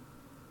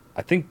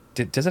 I think,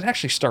 does it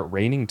actually start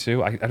raining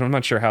too? I'm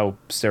not sure how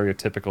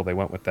stereotypical they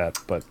went with that,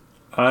 but...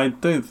 I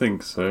don't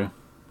think so.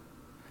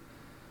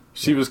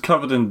 She was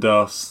covered in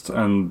dust,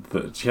 and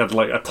she had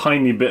like a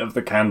tiny bit of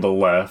the candle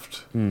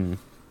left. Don't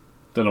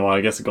know why,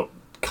 I guess it got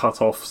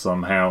cut off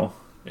somehow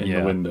in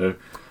the window.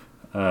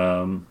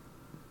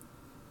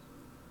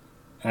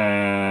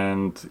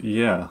 And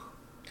yeah.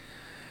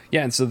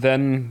 Yeah, and so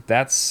then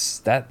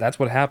that's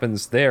what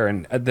happens there,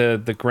 and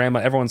the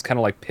grandma, everyone's kind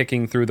of like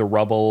picking through the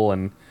rubble,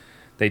 and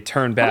they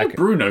turn back. How did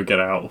Bruno get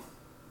out?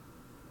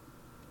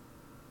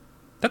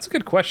 That's a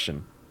good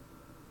question.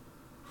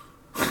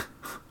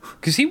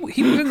 Because he was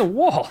in the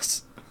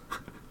walls.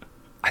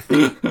 I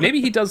think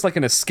maybe he does like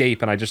an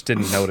escape, and I just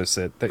didn't notice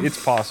it.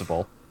 It's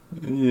possible.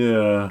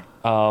 Yeah.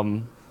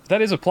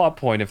 That is a plot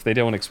point if they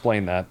don't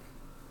explain that.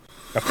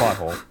 A plot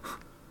hole.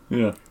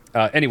 Yeah.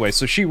 Anyway,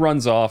 so she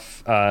runs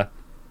off.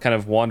 Kind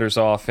of wanders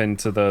off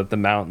into the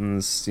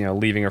mountains,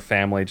 leaving her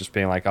family, just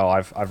being like, "Oh,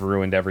 I've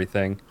ruined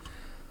everything."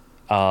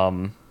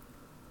 And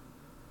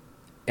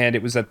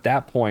it was at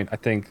that point, I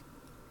think,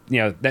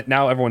 that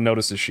now everyone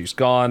notices she's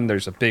gone.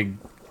 There's a big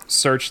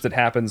search that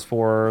happens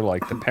for her.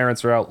 Like the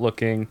parents are out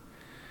looking.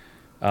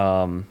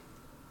 Abuela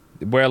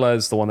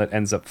is the one that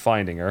ends up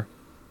finding her,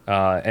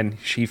 and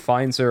she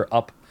finds her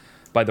up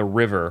by the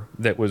river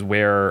that was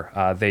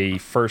where they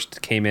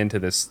first came into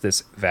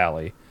this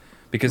valley.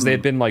 Because they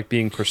had been like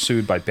being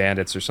pursued by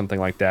bandits or something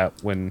like that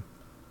when...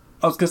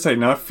 I was going to say,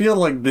 now I feel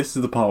like this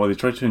is the part where they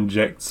try to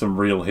inject some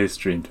real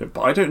history into it,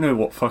 but I don't know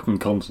what fucking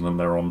continent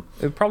they're on.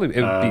 It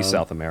would be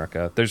South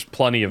America. There's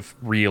plenty of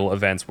real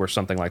events where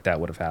something like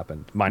that would have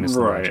happened, minus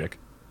the magic.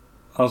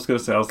 I was going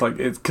to say,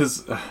 it's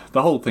because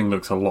the whole thing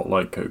looks a lot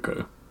like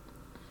Coco.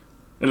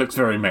 It looks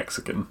very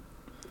Mexican.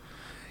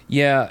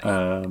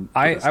 Yeah,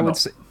 I would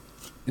say,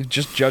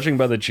 just judging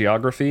by the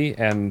geography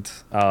and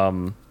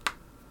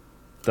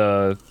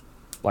the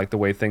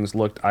way things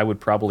looked, I would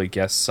probably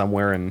guess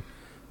somewhere in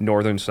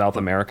northern South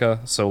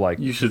America. So like,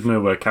 you should know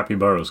where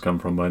capybaras come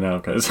from by now,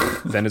 guys.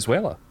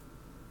 Venezuela.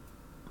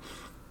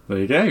 There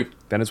you go.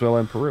 Venezuela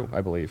and Peru, I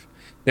believe.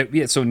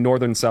 Yeah, so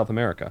northern South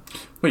America.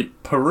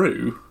 Wait,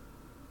 Peru?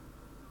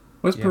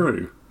 Where's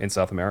Peru? In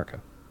South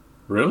America.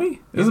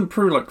 Really? Yeah. Isn't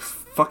Peru like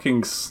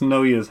fucking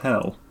snowy as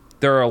hell?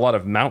 There are a lot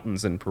of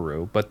mountains in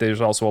Peru, but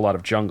there's also a lot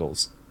of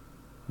jungles.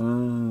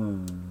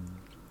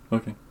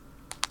 Okay.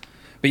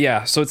 But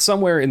yeah, so it's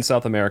somewhere in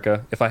South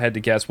America, if I had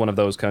to guess one of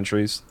those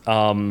countries.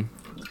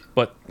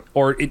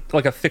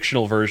 Like a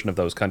fictional version of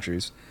those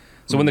countries.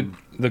 So when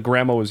the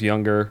grandma was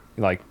younger,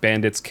 like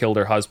bandits killed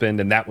her husband,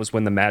 and that was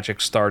when the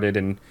magic started,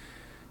 and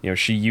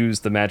she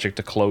used the magic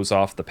to close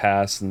off the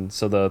past. And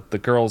so the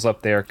girl's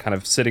up there kind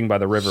of sitting by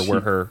the river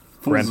where her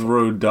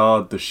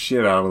rodad the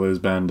shit out of those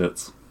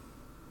bandits.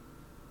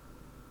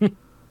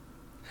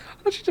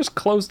 thought she just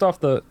closed off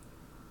the...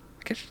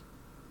 I guess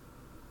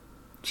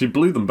she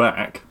blew them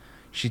back.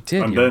 She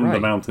did, and you're then right. the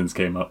mountains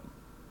came up.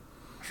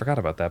 I forgot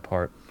about that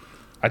part.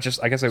 I guess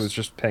I was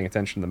just paying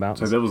attention to the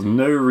mountains. So there was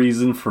no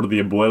reason for the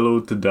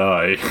abuelo to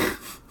die.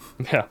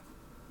 Yeah.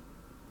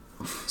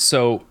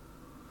 So,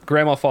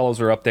 Grandma follows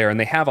her up there, and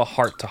they have a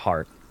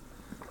heart-to-heart.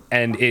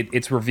 And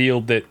it's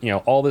revealed that,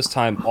 all this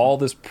time, all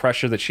this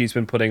pressure that she's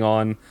been putting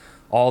on,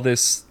 all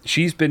this...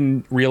 She's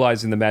been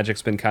realizing the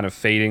magic's been kind of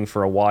fading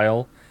for a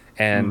while,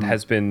 and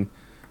has been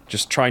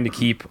just trying to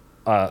keep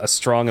a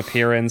strong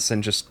appearance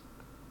and just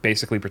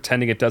basically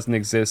pretending it doesn't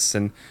exist.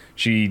 And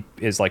she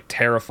is, like,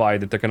 terrified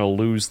that they're going to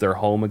lose their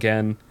home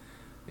again,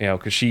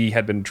 because she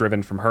had been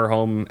driven from her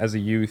home as a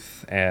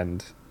youth,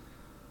 and...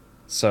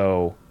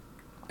 So,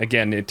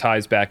 again, it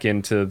ties back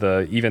into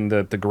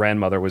the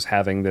grandmother was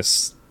having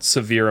this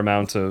severe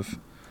amount of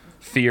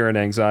fear and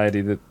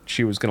anxiety that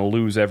she was going to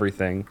lose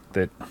everything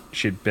that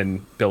she'd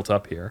been built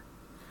up here.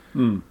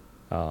 And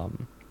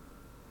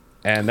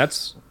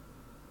that's...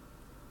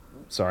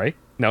 Sorry?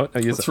 No,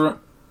 That's right.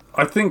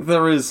 I think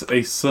there is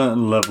a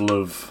certain level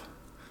of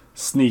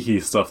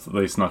sneaky stuff that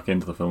they snuck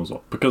into the film as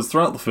well. Because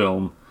throughout the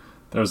film,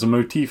 there's a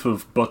motif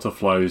of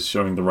butterflies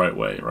showing the right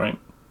way, right?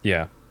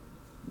 Yeah.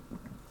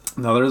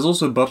 Now, there is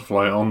also a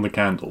butterfly on the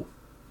candle.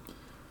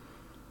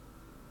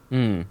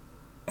 Mm.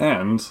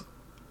 And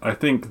I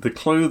think the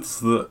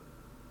clothes that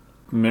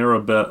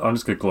Mirabelle... I'm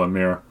just going to call her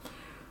Mira.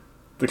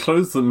 The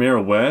clothes that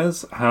Mira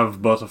wears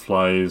have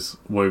butterflies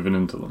woven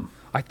into them.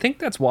 I think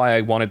that's why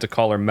I wanted to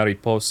call her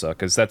Mariposa,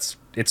 because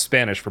it's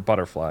Spanish for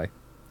butterfly.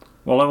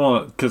 Well, I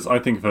want it because I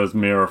think of her as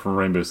Mira from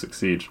Rainbow Six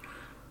Siege.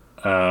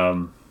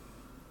 Yeah.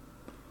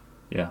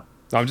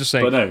 I'm just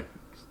saying... But no.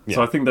 Yeah.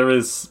 So I think there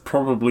is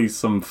probably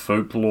some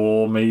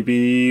folklore,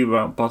 maybe,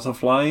 about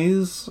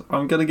butterflies,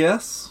 I'm going to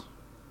guess.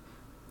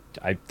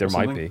 There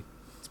might be.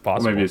 It's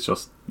possible. Or maybe it's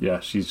just,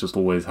 she's just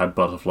always had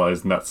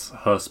butterflies, and that's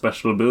her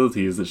special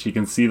ability, is that she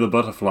can see the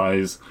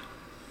butterflies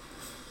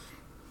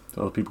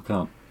that other people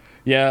can't.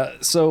 Yeah,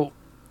 so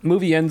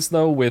movie ends,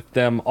 though, with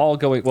them all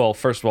going... Well,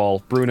 first of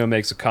all, Bruno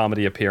makes a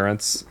comedy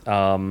appearance,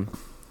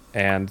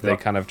 and they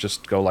kind of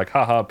just go like,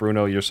 haha,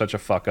 Bruno, you're such a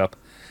fuck-up.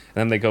 And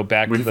then they go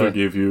back to We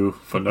forgive you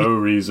for no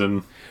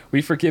reason.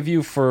 We forgive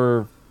you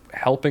for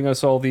helping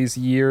us all these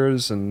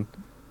years, and...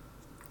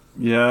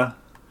 Yeah.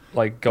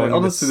 Like, going...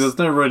 honestly, there's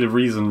no really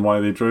reason why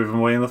they drove him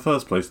away in the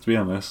first place, to be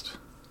honest.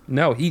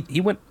 No,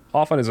 he went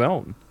off on his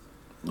own.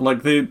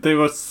 Like, they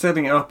were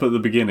setting it up at the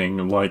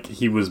beginning, like,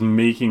 he was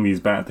making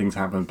these bad things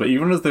happen, but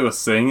even as they were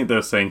saying it, they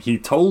were saying, he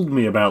told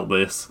me about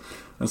this.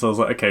 And so I was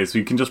like, okay, so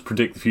you can just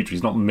predict the future.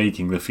 He's not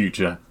making the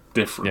future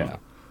different. Yeah.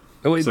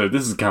 So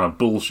this is kind of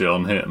bullshit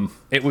on him.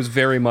 It was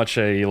very much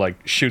a,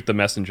 like, shoot the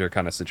messenger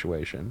kind of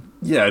situation.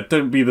 Yeah,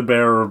 don't be the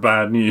bearer of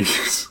bad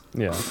news.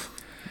 Yeah.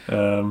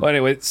 Well,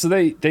 anyway, so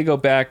they go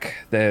back.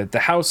 The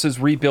house is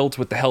rebuilt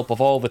with the help of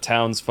all the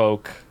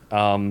townsfolk.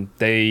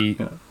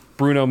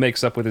 Bruno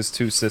makes up with his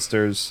two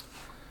sisters.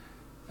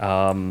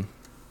 Also,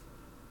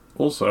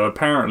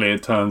 apparently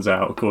it turns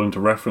out, according to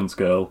Reference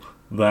Girl,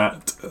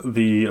 that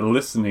the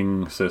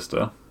listening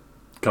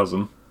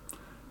cousin,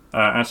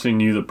 actually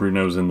knew that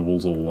Bruno was in the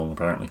walls all along,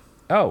 apparently.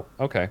 Oh,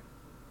 okay.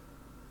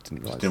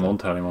 Didn't want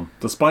to tell anyone.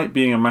 Despite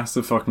being a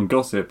massive fucking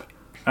gossip,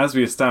 as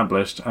we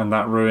established, and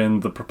that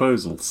ruined the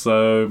proposal,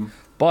 so...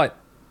 But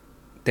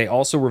they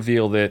also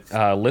reveal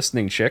that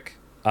Listening Chick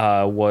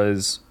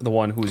was the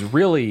one who was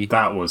really...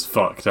 That was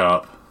fucked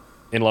up.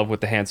 In love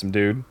with the handsome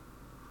dude.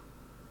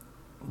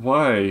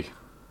 Why?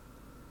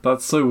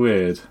 That's so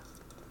weird.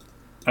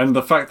 And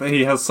the fact that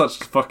he has such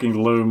fucking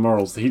low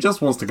morals, he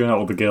just wants to go out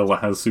with a girl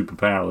that has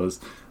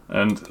superpowers.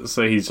 And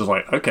so he's just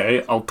like,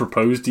 okay, I'll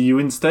propose to you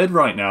instead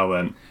right now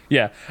then.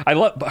 Yeah,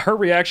 her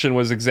reaction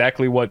was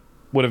exactly what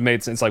would have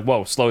made sense. Like,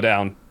 whoa, slow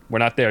down. We're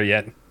not there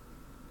yet.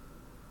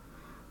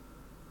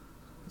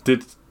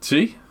 Did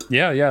she?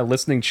 Yeah.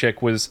 Listening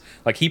Chick was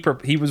like, he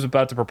was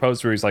about to propose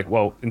to her. He's like,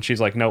 whoa. And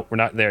she's like, no, we're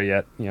not there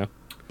yet. Yeah.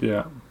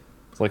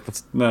 It's like,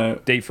 let's no,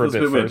 date for a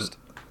bit first.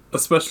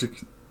 Especially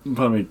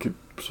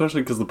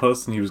because the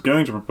person he was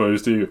going to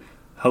propose to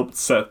helped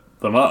set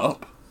them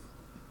up.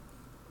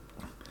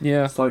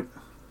 Yeah. It's like...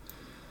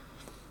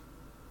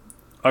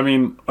 I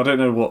mean, I don't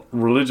know what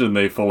religion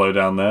they follow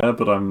down there,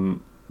 but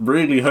I'm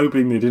really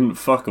hoping they didn't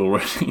fuck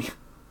already.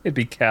 It'd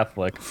be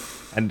Catholic.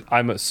 And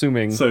I'm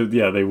assuming... So,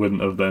 yeah, they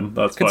wouldn't have then.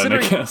 That's fine,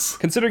 I guess.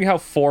 Considering how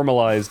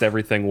formalized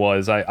everything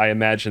was, I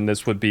imagine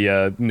this would be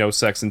a no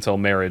sex until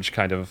marriage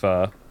kind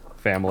of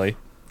family.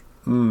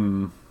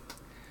 But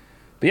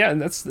yeah,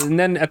 and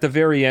then at the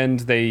very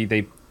end,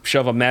 they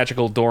shove a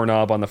magical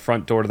doorknob on the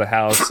front door to the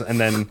house,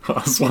 and then... I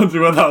was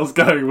wondering where that was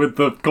going with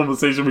the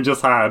conversation we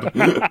just had.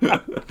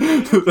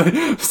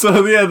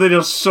 So, yeah, they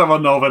just shove a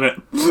knob in it.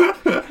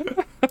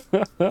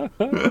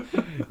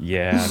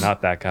 Yeah,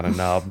 not that kind of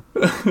knob.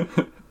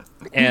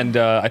 And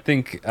I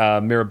think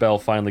Mirabelle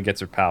finally gets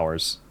her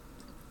powers.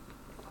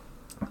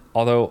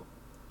 Although,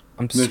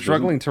 I'm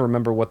struggling to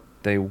remember what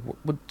they...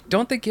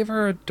 Don't they give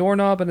her a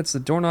doorknob, and it's the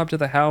doorknob to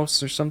the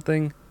house or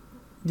something?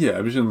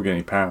 Yeah, but she doesn't get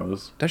any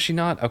powers. Does she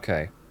not?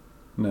 Okay.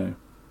 No.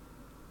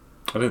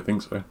 I don't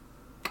think so.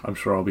 I'm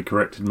sure I'll be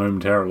corrected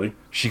momentarily.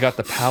 She got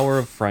the power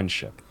of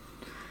friendship.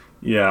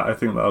 Yeah, I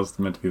think that was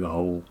meant to be the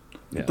whole...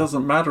 Yeah. It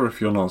doesn't matter if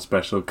you're not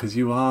special, because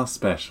you are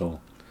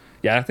special.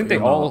 Yeah, I think they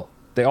all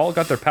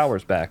got their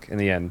powers back in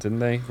the end, didn't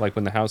they? Like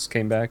when the house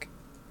came back?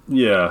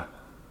 Yeah.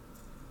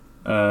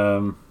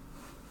 Oh.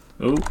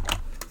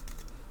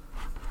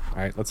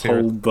 Alright, let's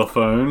hear Hold the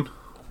phone.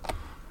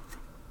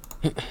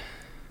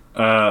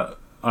 I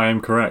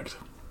am correct.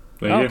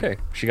 There you go.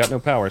 Okay, she got no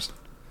powers.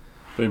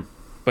 Boom.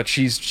 But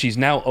she's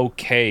now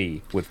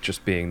okay with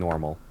just being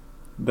normal.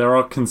 There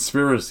are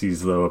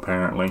conspiracies, though,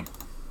 apparently.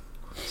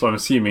 So I'm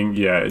assuming,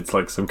 yeah, it's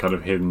like some kind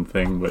of hidden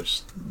thing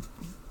which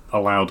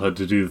allowed her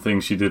to do the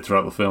things she did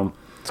throughout the film.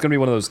 It's going to be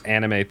one of those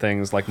anime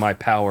things, like my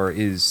power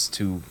is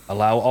to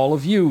allow all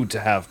of you to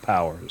have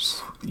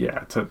powers.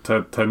 Yeah,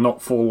 to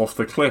not fall off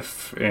the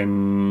cliff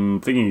in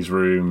Thingy's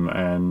room,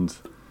 and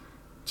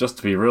just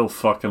to be real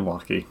fucking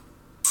lucky.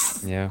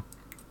 Yeah.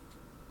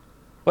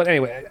 But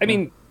anyway, I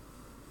mean,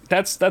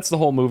 that's the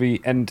whole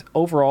movie, and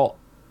overall,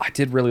 I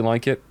did really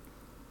like it.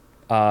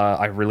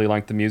 I really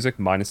liked the music,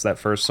 minus that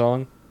first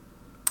song.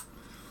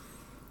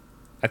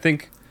 I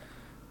think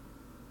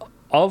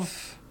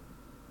of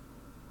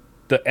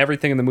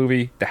everything in the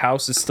movie, the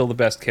house is still the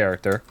best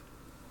character.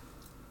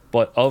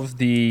 But of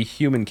the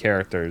human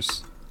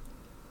characters,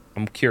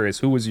 I'm curious,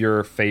 who was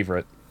your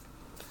favorite?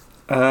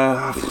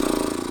 To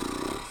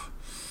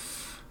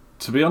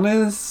be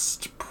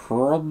honest,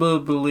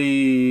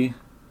 probably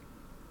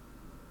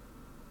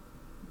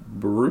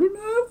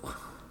Bruno?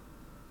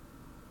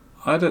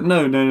 I don't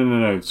know.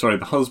 No. Sorry,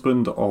 the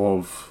husband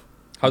of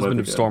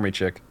Stormy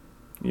Chick.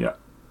 Yeah.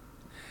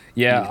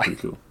 Yeah, he was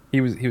pretty cool.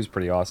 He was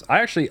pretty awesome.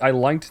 I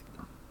liked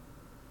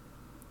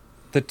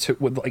the two,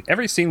 with like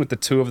every scene with the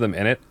two of them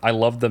in it. I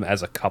loved them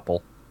as a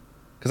couple,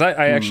 because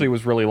I actually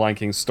was really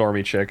liking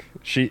Stormy Chick.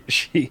 She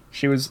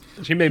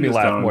made me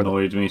laugh more.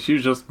 Annoyed me. She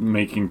was just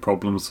making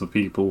problems for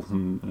people,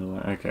 and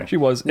like, okay. She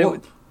was.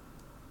 What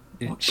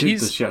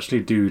does she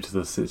actually do to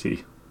the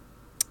city?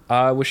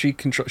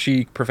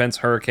 She prevents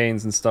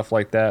hurricanes and stuff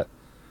like that.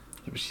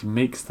 Yeah, but she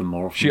makes them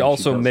more. She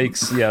also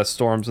makes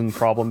storms and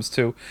problems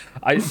too.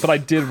 But I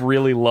did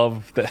really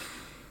love that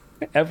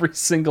every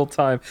single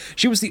time.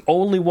 She was the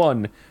only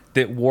one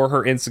that wore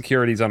her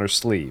insecurities on her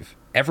sleeve.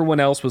 Everyone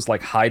else was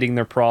like hiding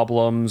their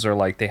problems, or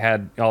like they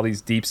had all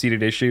these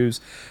deep-seated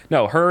issues.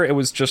 No, her, it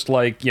was just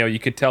like, you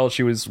could tell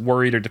she was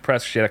worried or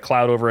depressed. She had a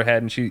cloud over her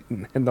head,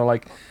 and they're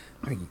like,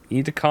 you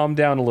need to calm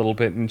down a little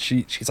bit. And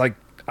she's like,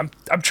 I'm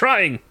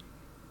trying.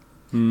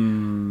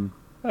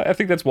 I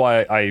think that's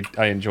why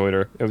I enjoyed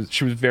her.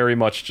 She was very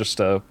much just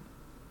wore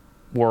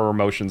her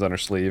emotions on her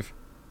sleeve.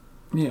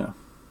 Yeah.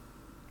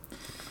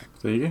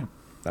 There you go.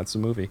 That's the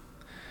movie.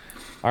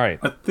 All right.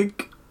 I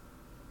think...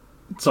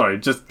 Sorry,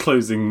 just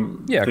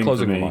closing thing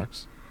closing for me.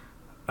 remarks.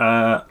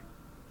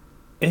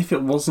 If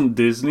it wasn't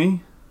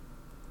Disney,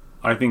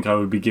 I think I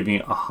would be giving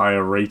it a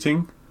higher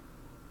rating.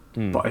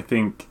 But I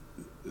think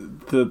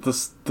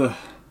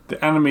the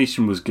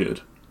animation was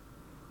good.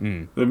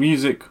 The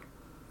music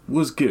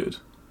was good.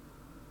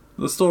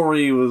 The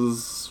story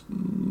was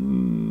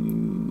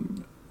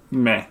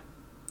meh.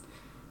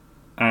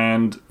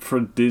 And for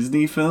a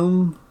Disney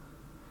film,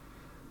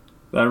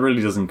 that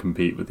really doesn't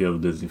compete with the other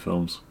Disney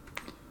films.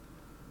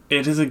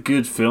 It is a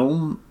good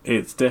film.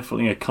 It's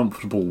definitely a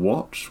comfortable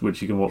watch,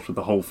 which you can watch with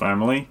the whole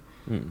family.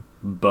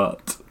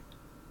 But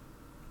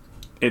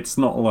it's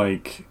not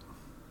like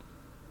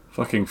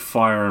fucking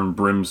fire and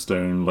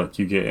brimstone like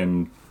you get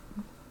in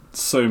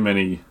so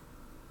many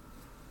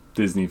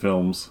Disney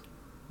films,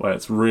 where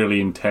it's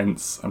really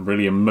intense and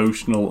really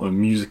emotional, and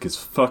music is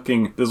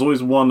fucking... There's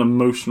always one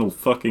emotional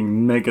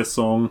fucking mega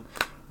song.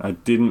 I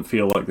didn't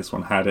feel like this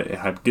one had it. It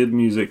had good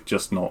music,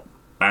 just not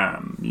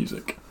BAM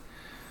music.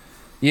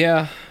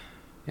 Yeah,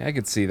 I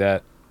could see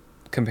that,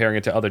 comparing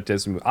it to other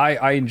Disney movies.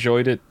 I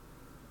enjoyed it.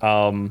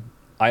 I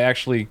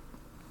actually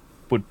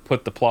would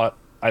put the plot...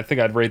 I think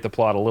I'd rate the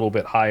plot a little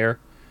bit higher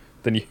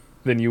than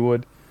you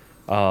would.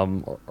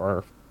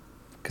 Or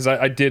because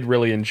I did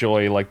really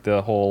enjoy like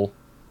the whole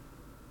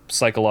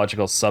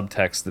psychological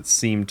subtext that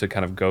seemed to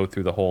kind of go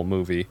through the whole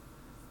movie.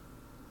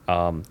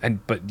 But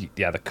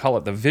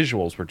the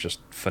visuals were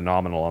just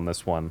phenomenal on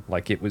this one.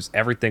 Like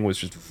everything was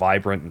just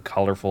vibrant and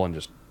colorful and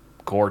just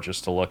gorgeous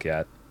to look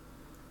at.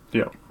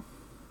 Yeah.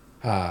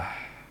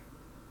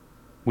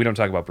 We Don't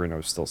Talk About Bruno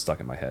is still stuck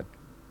in my head.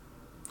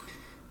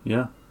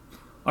 Yeah.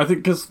 I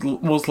think because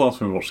what was the last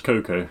time we watched?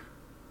 Coco.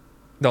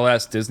 The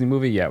last Disney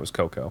movie? Yeah, it was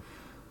Coco.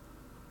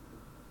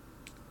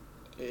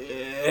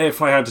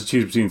 If I had to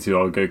choose between the two,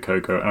 I would go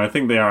Coco, and I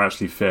think they are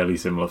actually fairly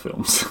similar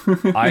films.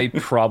 I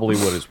probably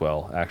would as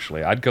well,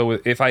 actually. I'd go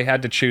with... If I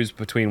had to choose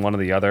between one or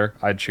the other,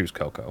 I'd choose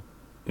Coco.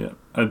 Yeah,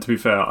 and to be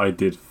fair, I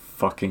did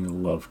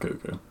fucking love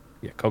Coco.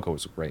 Yeah, Coco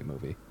was a great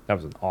movie. That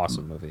was an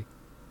awesome movie.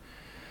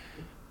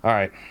 All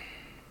right.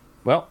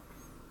 Well,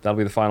 that'll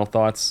be the final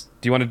thoughts.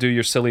 Do you want to do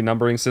your silly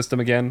numbering system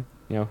again?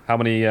 How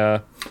many...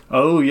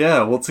 Oh,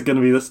 yeah, what's it going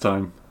to be this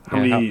time? How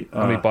many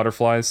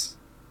butterflies?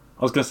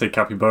 I was going to say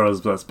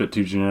capybaras, but that's a bit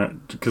too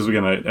generic, because we're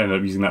going to end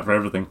up using that for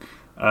everything.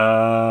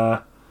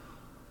 I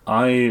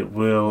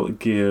will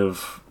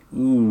give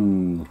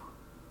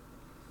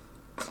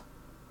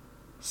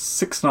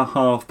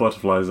 6.5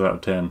 butterflies out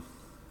of 10.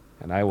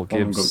 And I will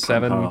give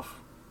 7.5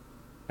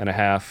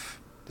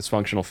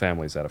 dysfunctional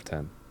families out of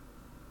 10.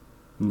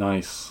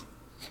 Nice.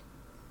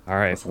 All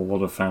right. That's a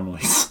lot of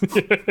families.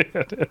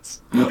 It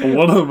is.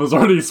 One of them was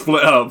already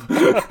split up.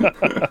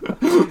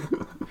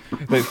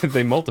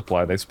 They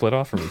multiply. They split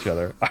off from each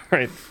other. All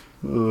right.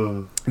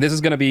 This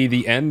is going to be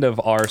the end of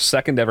our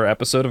second ever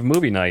episode of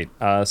Movie Night.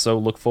 So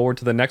look forward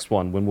to the next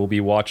one when we'll be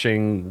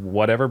watching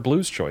whatever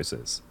Blue's Choice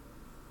is.